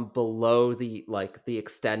from below the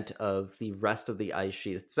extent of the rest of the ice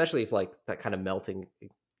sheet, especially if like that kind of melting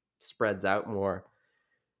spreads out more,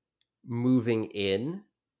 moving in.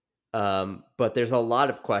 But there's a lot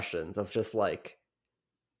of questions of just like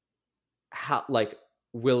how, like,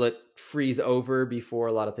 will it freeze over before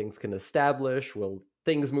a lot of things can establish? Will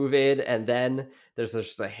things move in, and then there's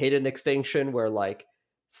just a hidden extinction where like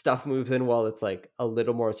stuff moves in while it's like a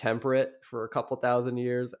little more temperate for a couple thousand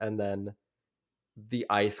years, and then the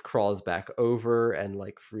ice crawls back over and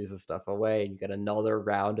like freezes stuff away, and you get another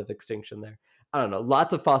round of extinction there. I don't know,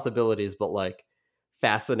 lots of possibilities, but like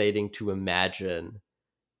fascinating to imagine.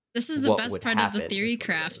 This is the best part of the theory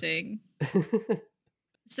crafting.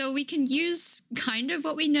 So we can use kind of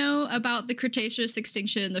what we know about the Cretaceous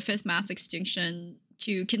extinction, the fifth mass extinction,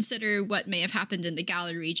 to consider what may have happened in the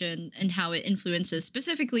Galar region and how it influences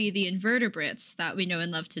specifically the invertebrates that we know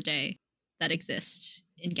and love today that exist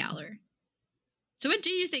in Galar. So what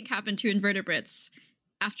do you think happened to invertebrates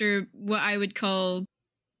after what I would call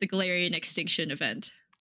the Galarian extinction event?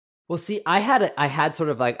 Well, see, I had sort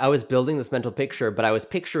of like, I was building this mental picture, but I was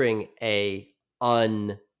picturing a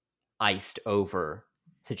un-iced over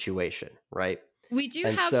situation, right? We do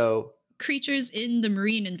And have so creatures in the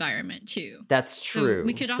marine environment too. that's true. So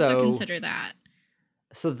we could also consider that.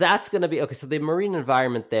 So that's going to be okay. So the marine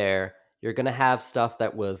environment there, you're going to have stuff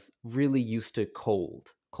that was really used to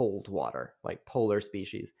cold water, like polar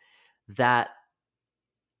species. That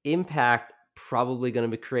impact probably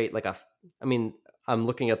going to create like I mean, I'm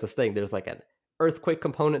looking at this thing. There's like an earthquake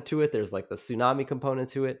component to it. There's like the tsunami component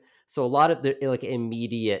to it. So a lot of the like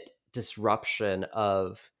immediate disruption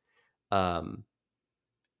of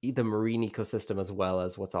the marine ecosystem as well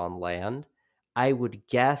as what's on land. I would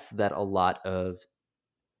guess that a lot of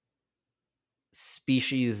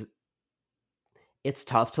species, it's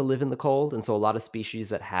tough to live in the cold, and so a lot of species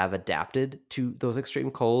that have adapted to those extreme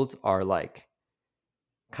colds are like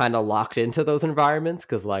kind of locked into those environments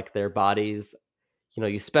because like their bodies,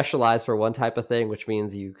 you specialize for one type of thing, which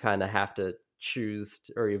means you kind of have to choose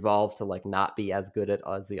or evolve to like not be as good at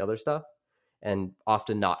as the other stuff, and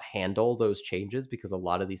often not handle those changes because a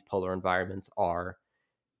lot of these polar environments are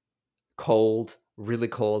cold, really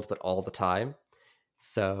cold, but all the time.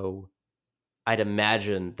 So I'd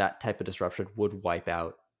imagine that type of disruption would wipe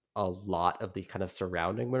out a lot of the kind of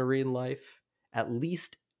surrounding marine life, at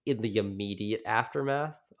least in the immediate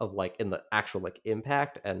aftermath of like in the actual like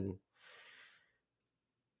impact and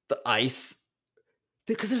the ice,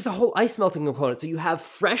 because there's a whole ice melting component. So you have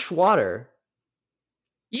fresh water,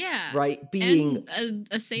 yeah, right, being and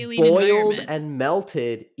a saline boiled environment and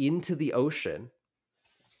melted into the ocean.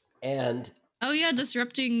 And oh yeah,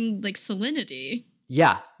 disrupting like salinity.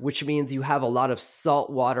 Yeah, which means you have a lot of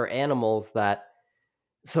saltwater animals that.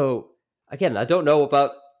 So again, I don't know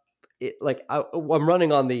about it. Like I'm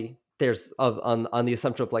running on the on the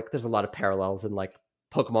assumption of like there's a lot of parallels in like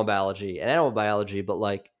Pokemon biology and animal biology, but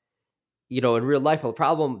like in real life, the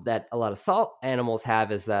problem that a lot of salt animals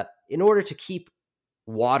have is that in order to keep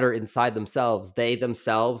water inside themselves, they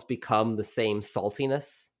themselves become the same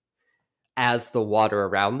saltiness as the water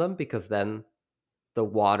around them, because then the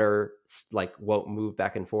water like won't move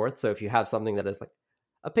back and forth. So if you have something that is like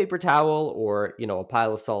a paper towel or a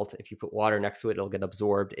pile of salt, if you put water next to it, it'll get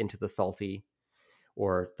absorbed into the salty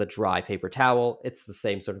or the dry paper towel. It's the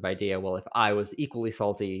same sort of idea. Well, if I was equally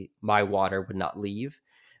salty, my water would not leave.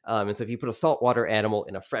 And so if you put a saltwater animal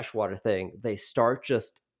in a freshwater thing, they start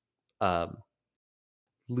just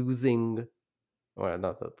losing, or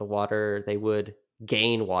not the water, they would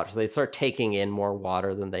gain water. So they start taking in more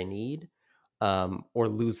water than they need, or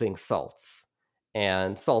losing salts.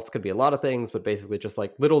 And salts could be a lot of things, but basically just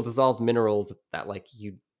like little dissolved minerals that like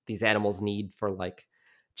these animals need for like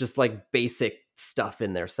just like basic stuff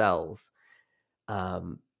in their cells.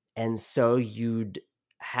 And so you'd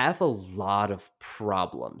have a lot of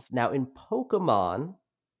problems. Now in Pokemon,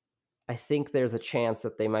 I think there's a chance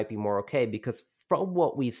that they might be more okay, because from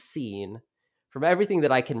what we've seen, from everything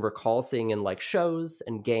that I can recall seeing in like shows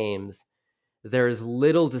and games, there's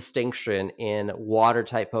little distinction in water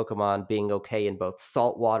type Pokemon being okay in both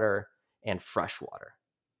saltwater and freshwater.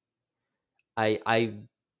 I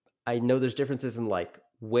know there's differences in like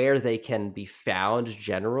where they can be found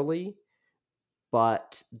generally,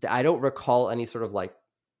 but I don't recall any sort of like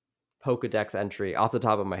Pokedex entry off the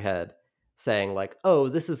top of my head saying like, oh,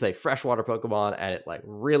 this is a freshwater Pokemon and it like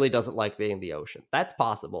really doesn't like being in the ocean. That's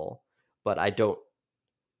possible, but I don't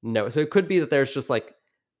know. So it could be that there's just like,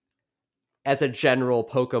 as a general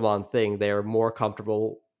Pokemon thing, they're more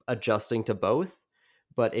comfortable adjusting to both.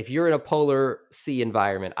 But if you're in a polar sea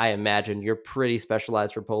environment, I imagine you're pretty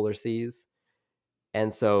specialized for polar seas.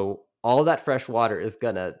 And so all that fresh water is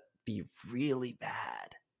going to be really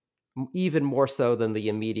bad. Even more so than the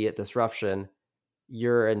immediate disruption.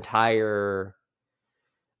 Your entire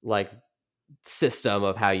like system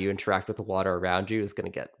of how you interact with the water around you is going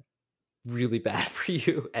to get really bad for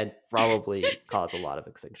you and probably cause a lot of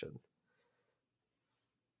extinctions.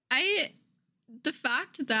 The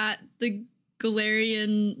fact that the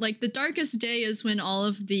Galarian, like the darkest day is when all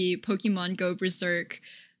of the Pokemon go berserk,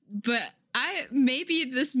 but maybe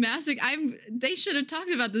this they should have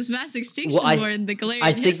talked about this mass extinction more in the Galarian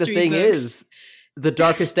I think history the thing books. is, the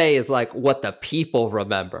darkest day is like what the people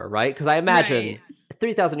remember, right? Because I imagine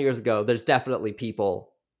 3,000 years ago, there's definitely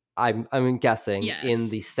people, I'm guessing, in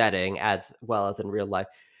the setting as well as in real life.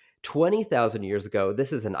 20,000 years ago,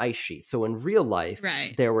 this is an ice sheet. So in real life,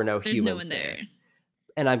 there were there's humans no one there.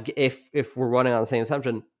 And if we're running on the same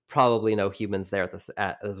assumption, probably no humans there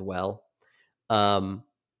as well.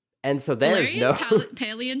 And so there's Galarian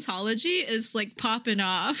paleontology is like popping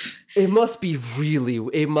off. It must be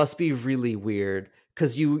really weird,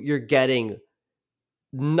 because you're getting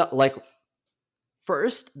not like,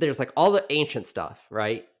 first there's like all the ancient stuff,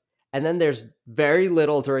 right? And then there's very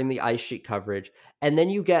little during the ice sheet coverage. And then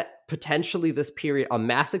you get potentially this period, a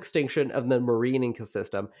mass extinction of the marine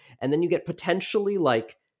ecosystem. And then you get potentially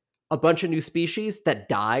like a bunch of new species that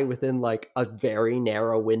die within like a very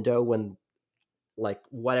narrow window when like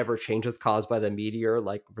whatever changes caused by the meteor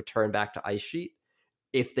like return back to ice sheet,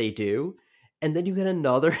 if they do. And then you get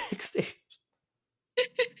another extinction.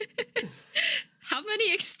 How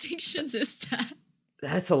many extinctions is that?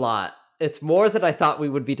 That's a lot. It's more than I thought we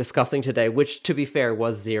would be discussing today, which, to be fair,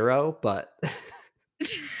 was 0, but...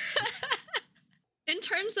 In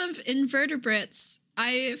terms of invertebrates,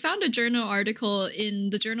 I found a journal article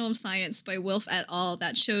in the Journal of Science by Wilf et al.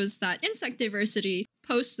 That shows that insect diversity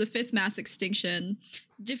post the fifth mass extinction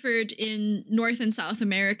differed in North and South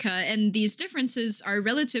America, and these differences are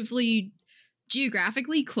relatively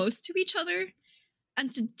geographically close to each other. And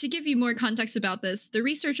to give you more context about this, the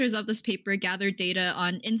researchers of this paper gathered data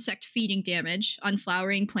on insect feeding damage on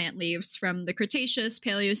flowering plant leaves from the Cretaceous,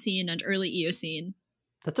 Paleocene, and early Eocene.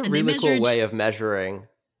 That's a really cool way of measuring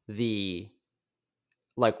the,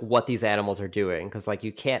 like, what these animals are doing. Because, like,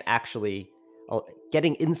 you can't actually...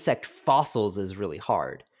 Getting insect fossils is really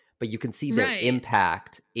hard. But you can see their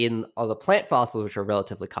impact in all the plant fossils, which are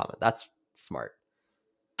relatively common. That's smart.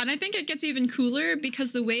 And I think it gets even cooler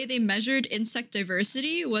because the way they measured insect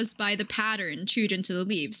diversity was by the pattern chewed into the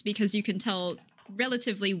leaves, because you can tell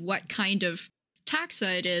relatively what kind of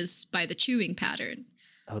taxa it is by the chewing pattern.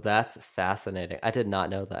 Oh, that's fascinating. I did not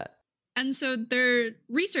know that. And so their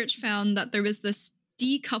research found that there was this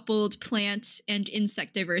decoupled plant and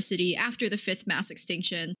insect diversity after the fifth mass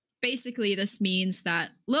extinction. Basically, this means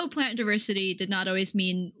that low plant diversity did not always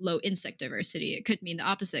mean low insect diversity. It could mean the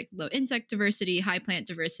opposite, low insect diversity, high plant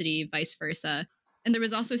diversity, vice versa. And there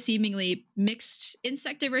was also seemingly mixed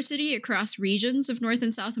insect diversity across regions of North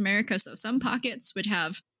and South America. So some pockets would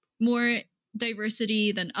have more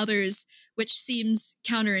diversity than others, which seems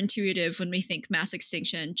counterintuitive when we think mass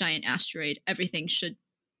extinction, giant asteroid, everything should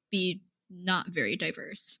be not very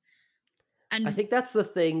diverse. And I think that's the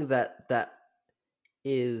thing that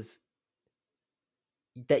you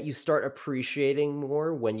start appreciating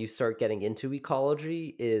more when you start getting into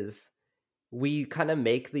ecology is we kind of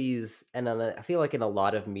make these, and I feel like in a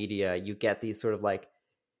lot of media you get these sort of like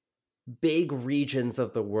big regions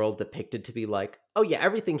of the world depicted to be like, oh yeah,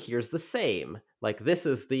 everything here's the same. Like this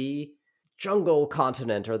is the jungle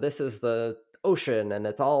continent or this is the ocean and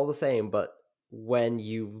it's all the same. But when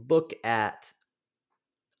you look at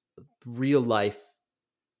real life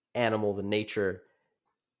animals and nature,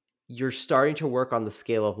 you're starting to work on the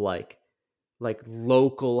scale of like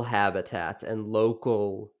local habitats and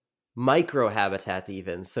local micro habitats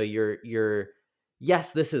even. So you're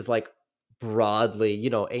yes, this is like broadly, you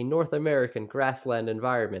know, a North American grassland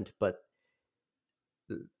environment, but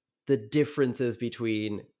the differences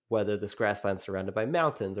between whether this grassland's surrounded by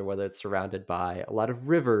mountains or whether it's surrounded by a lot of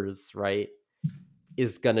rivers, right,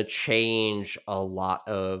 is going to change a lot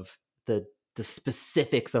of the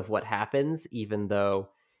specifics of what happens, even though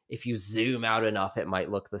if you zoom out enough, it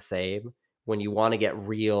might look the same. When you want to get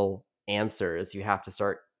real answers, you have to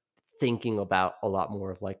start thinking about a lot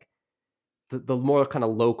more of like the more kind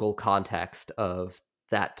of local context of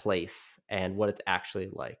that place and what it's actually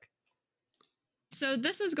like. So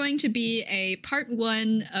this is going to be a part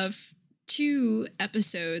 1 of 2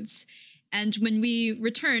 episodes. And when we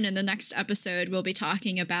return in the next episode, we'll be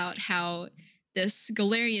talking about how this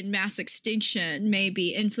Galarian mass extinction may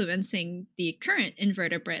be influencing the current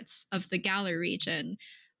invertebrates of the Galar region.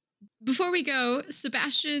 Before we go,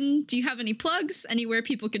 Sebastian, do you have any plugs? Anywhere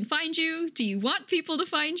people can find you? Do you want people to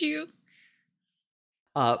find you?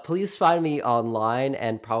 Please find me online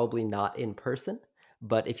and probably not in person.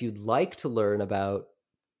 But if you'd like to learn about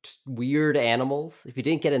just weird animals, if you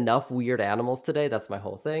didn't get enough weird animals today, that's my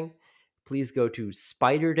whole thing. Please go to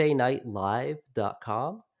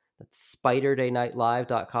spiderdaynightlive.com. That's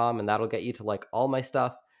spiderdaynightlive.com, and that'll get you to like all my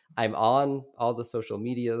stuff. I'm on all the social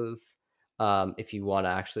medias. If you want to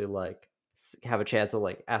actually like have a chance to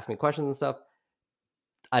like ask me questions and stuff.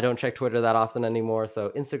 I don't check Twitter that often anymore, so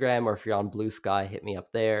Instagram, or if you're on Blue Sky, hit me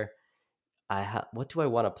up there. What do I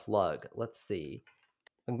want to plug? Let's see.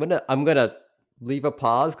 I'm gonna leave a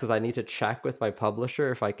pause because I need to check with my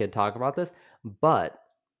publisher if I can talk about this. But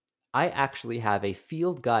I actually have a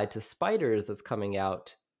field guide to spiders that's coming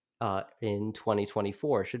out in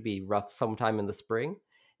 2024. It should be rough sometime in the spring.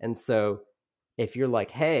 And so if you're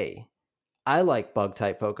like, hey, I like bug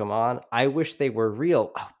type Pokemon, I wish they were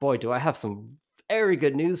real. Oh boy, do I have some very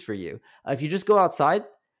good news for you. If you just go outside,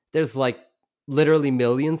 there's like literally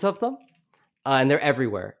millions of them. And they're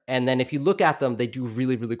everywhere. And then if you look at them, they do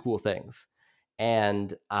really, really cool things.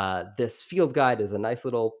 And this field guide is a nice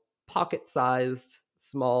little pocket-sized,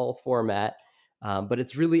 small format, but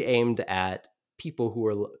it's really aimed at people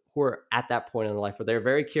who are at that point in life where they're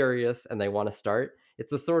very curious and they want to start.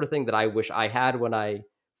 It's the sort of thing that I wish I had when I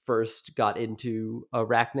first got into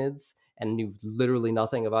arachnids and knew literally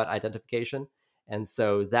nothing about identification. And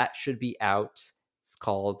so that should be out. It's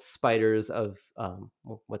called Spiders of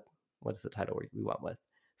what is the title we went with?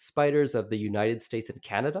 Spiders of the United States and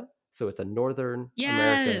Canada. So it's a Northern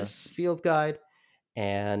America field guide,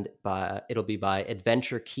 and it'll be by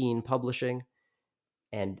Adventure Keen Publishing.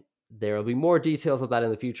 And there will be more details of that in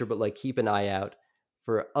the future, but like keep an eye out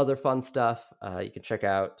for other fun stuff. You can check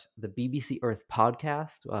out the BBC Earth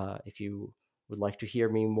podcast if you would like to hear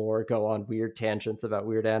me more go on weird tangents about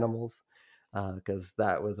weird animals, because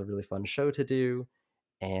that was a really fun show to do.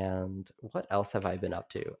 And what else have I been up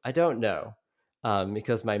to? I don't know,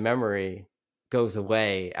 because my memory goes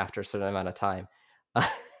away after a certain amount of time.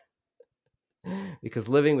 Because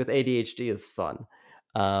living with ADHD is fun.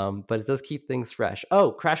 But it does keep things fresh.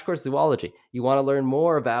 Oh, Crash Course Zoology. You want to learn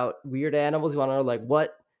more about weird animals? You want to know like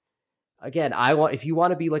what? Again, if you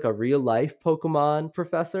want to be like a real life Pokemon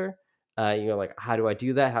professor, like how do I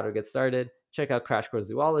do that? How do I get started? Check out Crash Course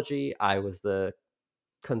Zoology. I was the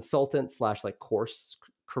consultant / like course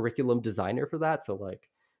curriculum designer for that. So like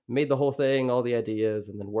made the whole thing, all the ideas,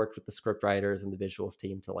 and then worked with the script writers and the visuals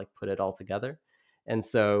team to like put it all together. And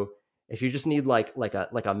so if you just need like a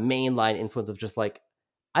mainline influence of just like,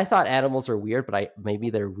 I thought animals are weird, but maybe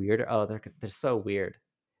they're weird. Oh, they're so weird.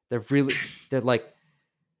 They're like,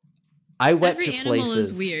 I went Every to animal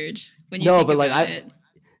places. Is weird when you think about it.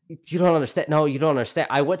 You don't understand. No, you don't understand.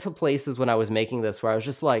 I went to places when I was making this where I was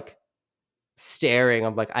just like staring.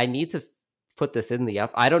 I'm like, I need to put this in the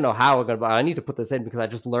I don't know how I'm gonna, but I need to put this in because I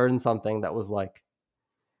just learned something that was like,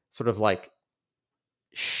 sort of like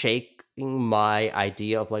shaking my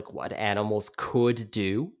idea of like what animals could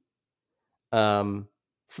do.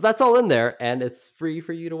 So that's all in there, and it's free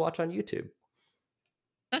for you to watch on YouTube.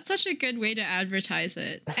 That's such a good way to advertise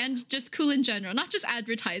it, and just cool in general, not just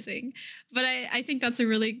advertising, but I think that's a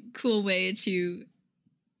really cool way to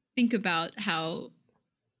think about how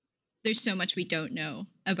there's so much we don't know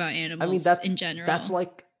about animals in general. That's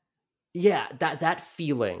like, yeah, that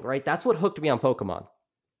feeling, right? That's what hooked me on Pokemon.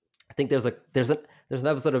 I think there's an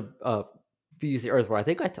episode of BBC Earth where I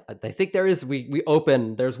think there is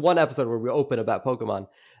there's one episode where we open about Pokemon,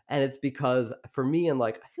 and it's because for me and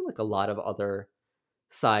like I feel like a lot of other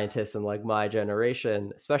scientists in like my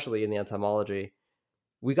generation, especially in the entomology,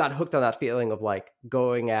 we got hooked on that feeling of like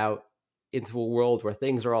going out into a world where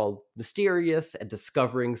things are all mysterious and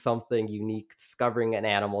discovering something unique, discovering an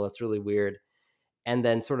animal that's really weird, and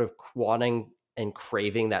then sort of wanting and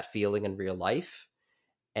craving that feeling in real life.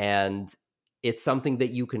 And it's something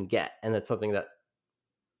that you can get, and it's something that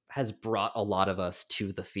has brought a lot of us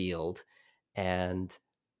to the field. And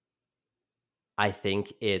I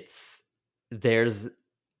think there's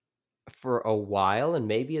for a while, and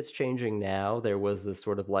maybe it's changing now, there was this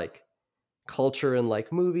sort of like culture in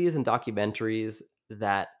like movies and documentaries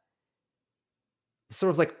that sort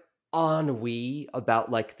of like ennui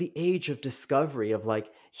about like the age of discovery of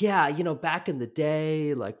like, yeah, back in the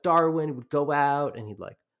day, like Darwin would go out and he'd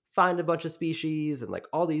like find a bunch of species, and like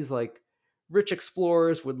all these like rich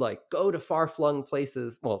explorers would like go to far-flung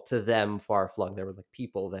places. Well, to them far-flung, there were like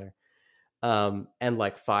people there, and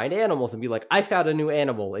like find animals and be like, I found a new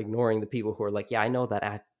animal, ignoring the people who are like, yeah, I know that,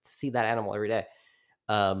 I have to see that animal every day.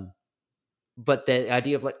 But the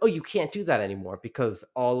idea of like, oh, you can't do that anymore because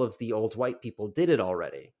all of the old white people did it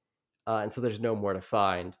already, and so there's no more to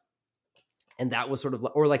find. And that was sort of,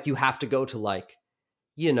 or like you have to go to like,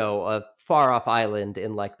 a far off island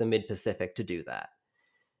in like the mid-Pacific to do that.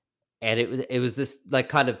 And it was this like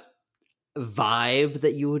kind of vibe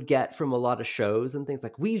that you would get from a lot of shows and things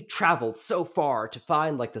like, we traveled so far to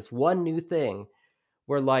find like this one new thing,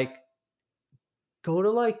 where like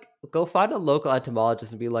go find a local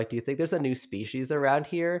entomologist and be like, do you think there's a new species around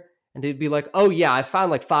here? And he'd be like, oh yeah, I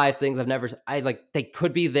found like 5 things they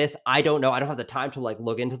could be this, I don't know, I don't have the time to like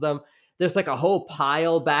look into them. There's like a whole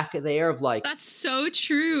pile back there of like, that's so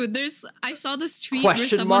true. I saw this tweet where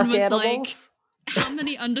someone was animals? Like, how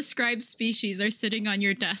many undescribed species are sitting on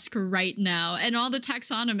your desk right now? And all the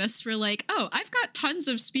taxonomists were like, oh, I've got tons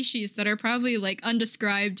of species that are probably like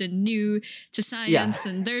undescribed and new to science,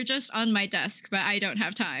 and they're just on my desk, but I don't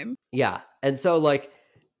have time. Yeah. And so like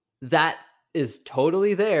that is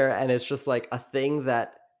totally there, and it's just like a thing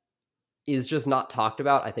that is just not talked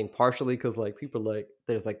about. I think partially because like people like,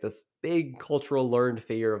 there's like this big cultural learned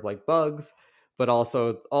fear of like bugs, but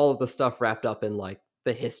also all of the stuff wrapped up in like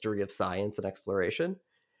the history of science and exploration.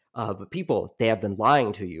 But people, they have been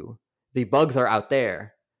lying to you. The bugs are out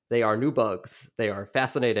there. They are new bugs. They are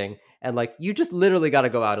fascinating. And like, you just literally got to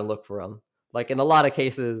go out and look for them. Like in a lot of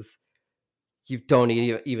cases, you don't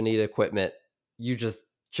even need equipment. You just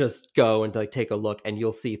go and like take a look, and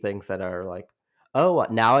you'll see things that are like, oh,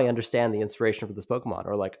 now I understand the inspiration for this Pokemon,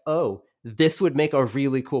 or like, oh, this would make a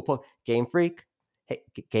really cool Game Freak. Hey,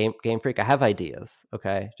 Game Freak, I have ideas.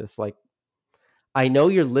 Okay, just like, I know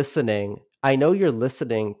you're listening. I know you're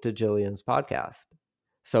listening to Jillian's podcast,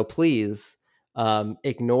 so please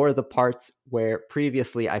ignore the parts where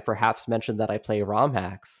previously I perhaps mentioned that I play ROM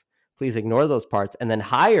hacks. Please ignore those parts and then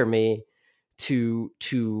hire me to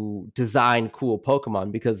design cool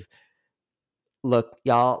Pokemon, because look,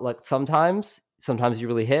 y'all, like sometimes you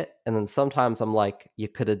really hit, and then sometimes I'm like, you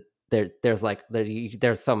could have there's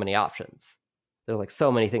so many options. There's like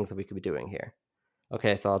so many things that we could be doing here.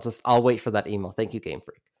 Okay, so I'll wait for that email. Thank you, Game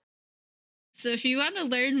Freak. So if you want to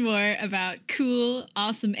learn more about cool,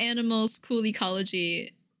 awesome animals, cool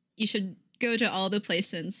ecology, you should go to all the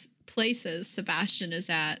places Sebastian is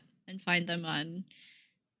at and find them on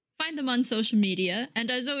social media.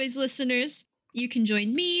 And as always, listeners, you can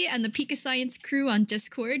join me and the Pika Science crew on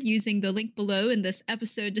Discord using the link below in this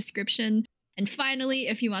episode description. And finally,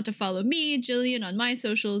 if you want to follow me, Jillian, on my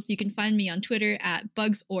socials, you can find me on Twitter at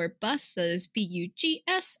BugsorBust. That is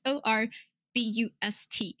BUGSORBUST.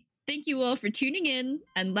 Thank you all for tuning in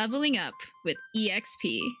and leveling up with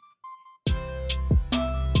EXP.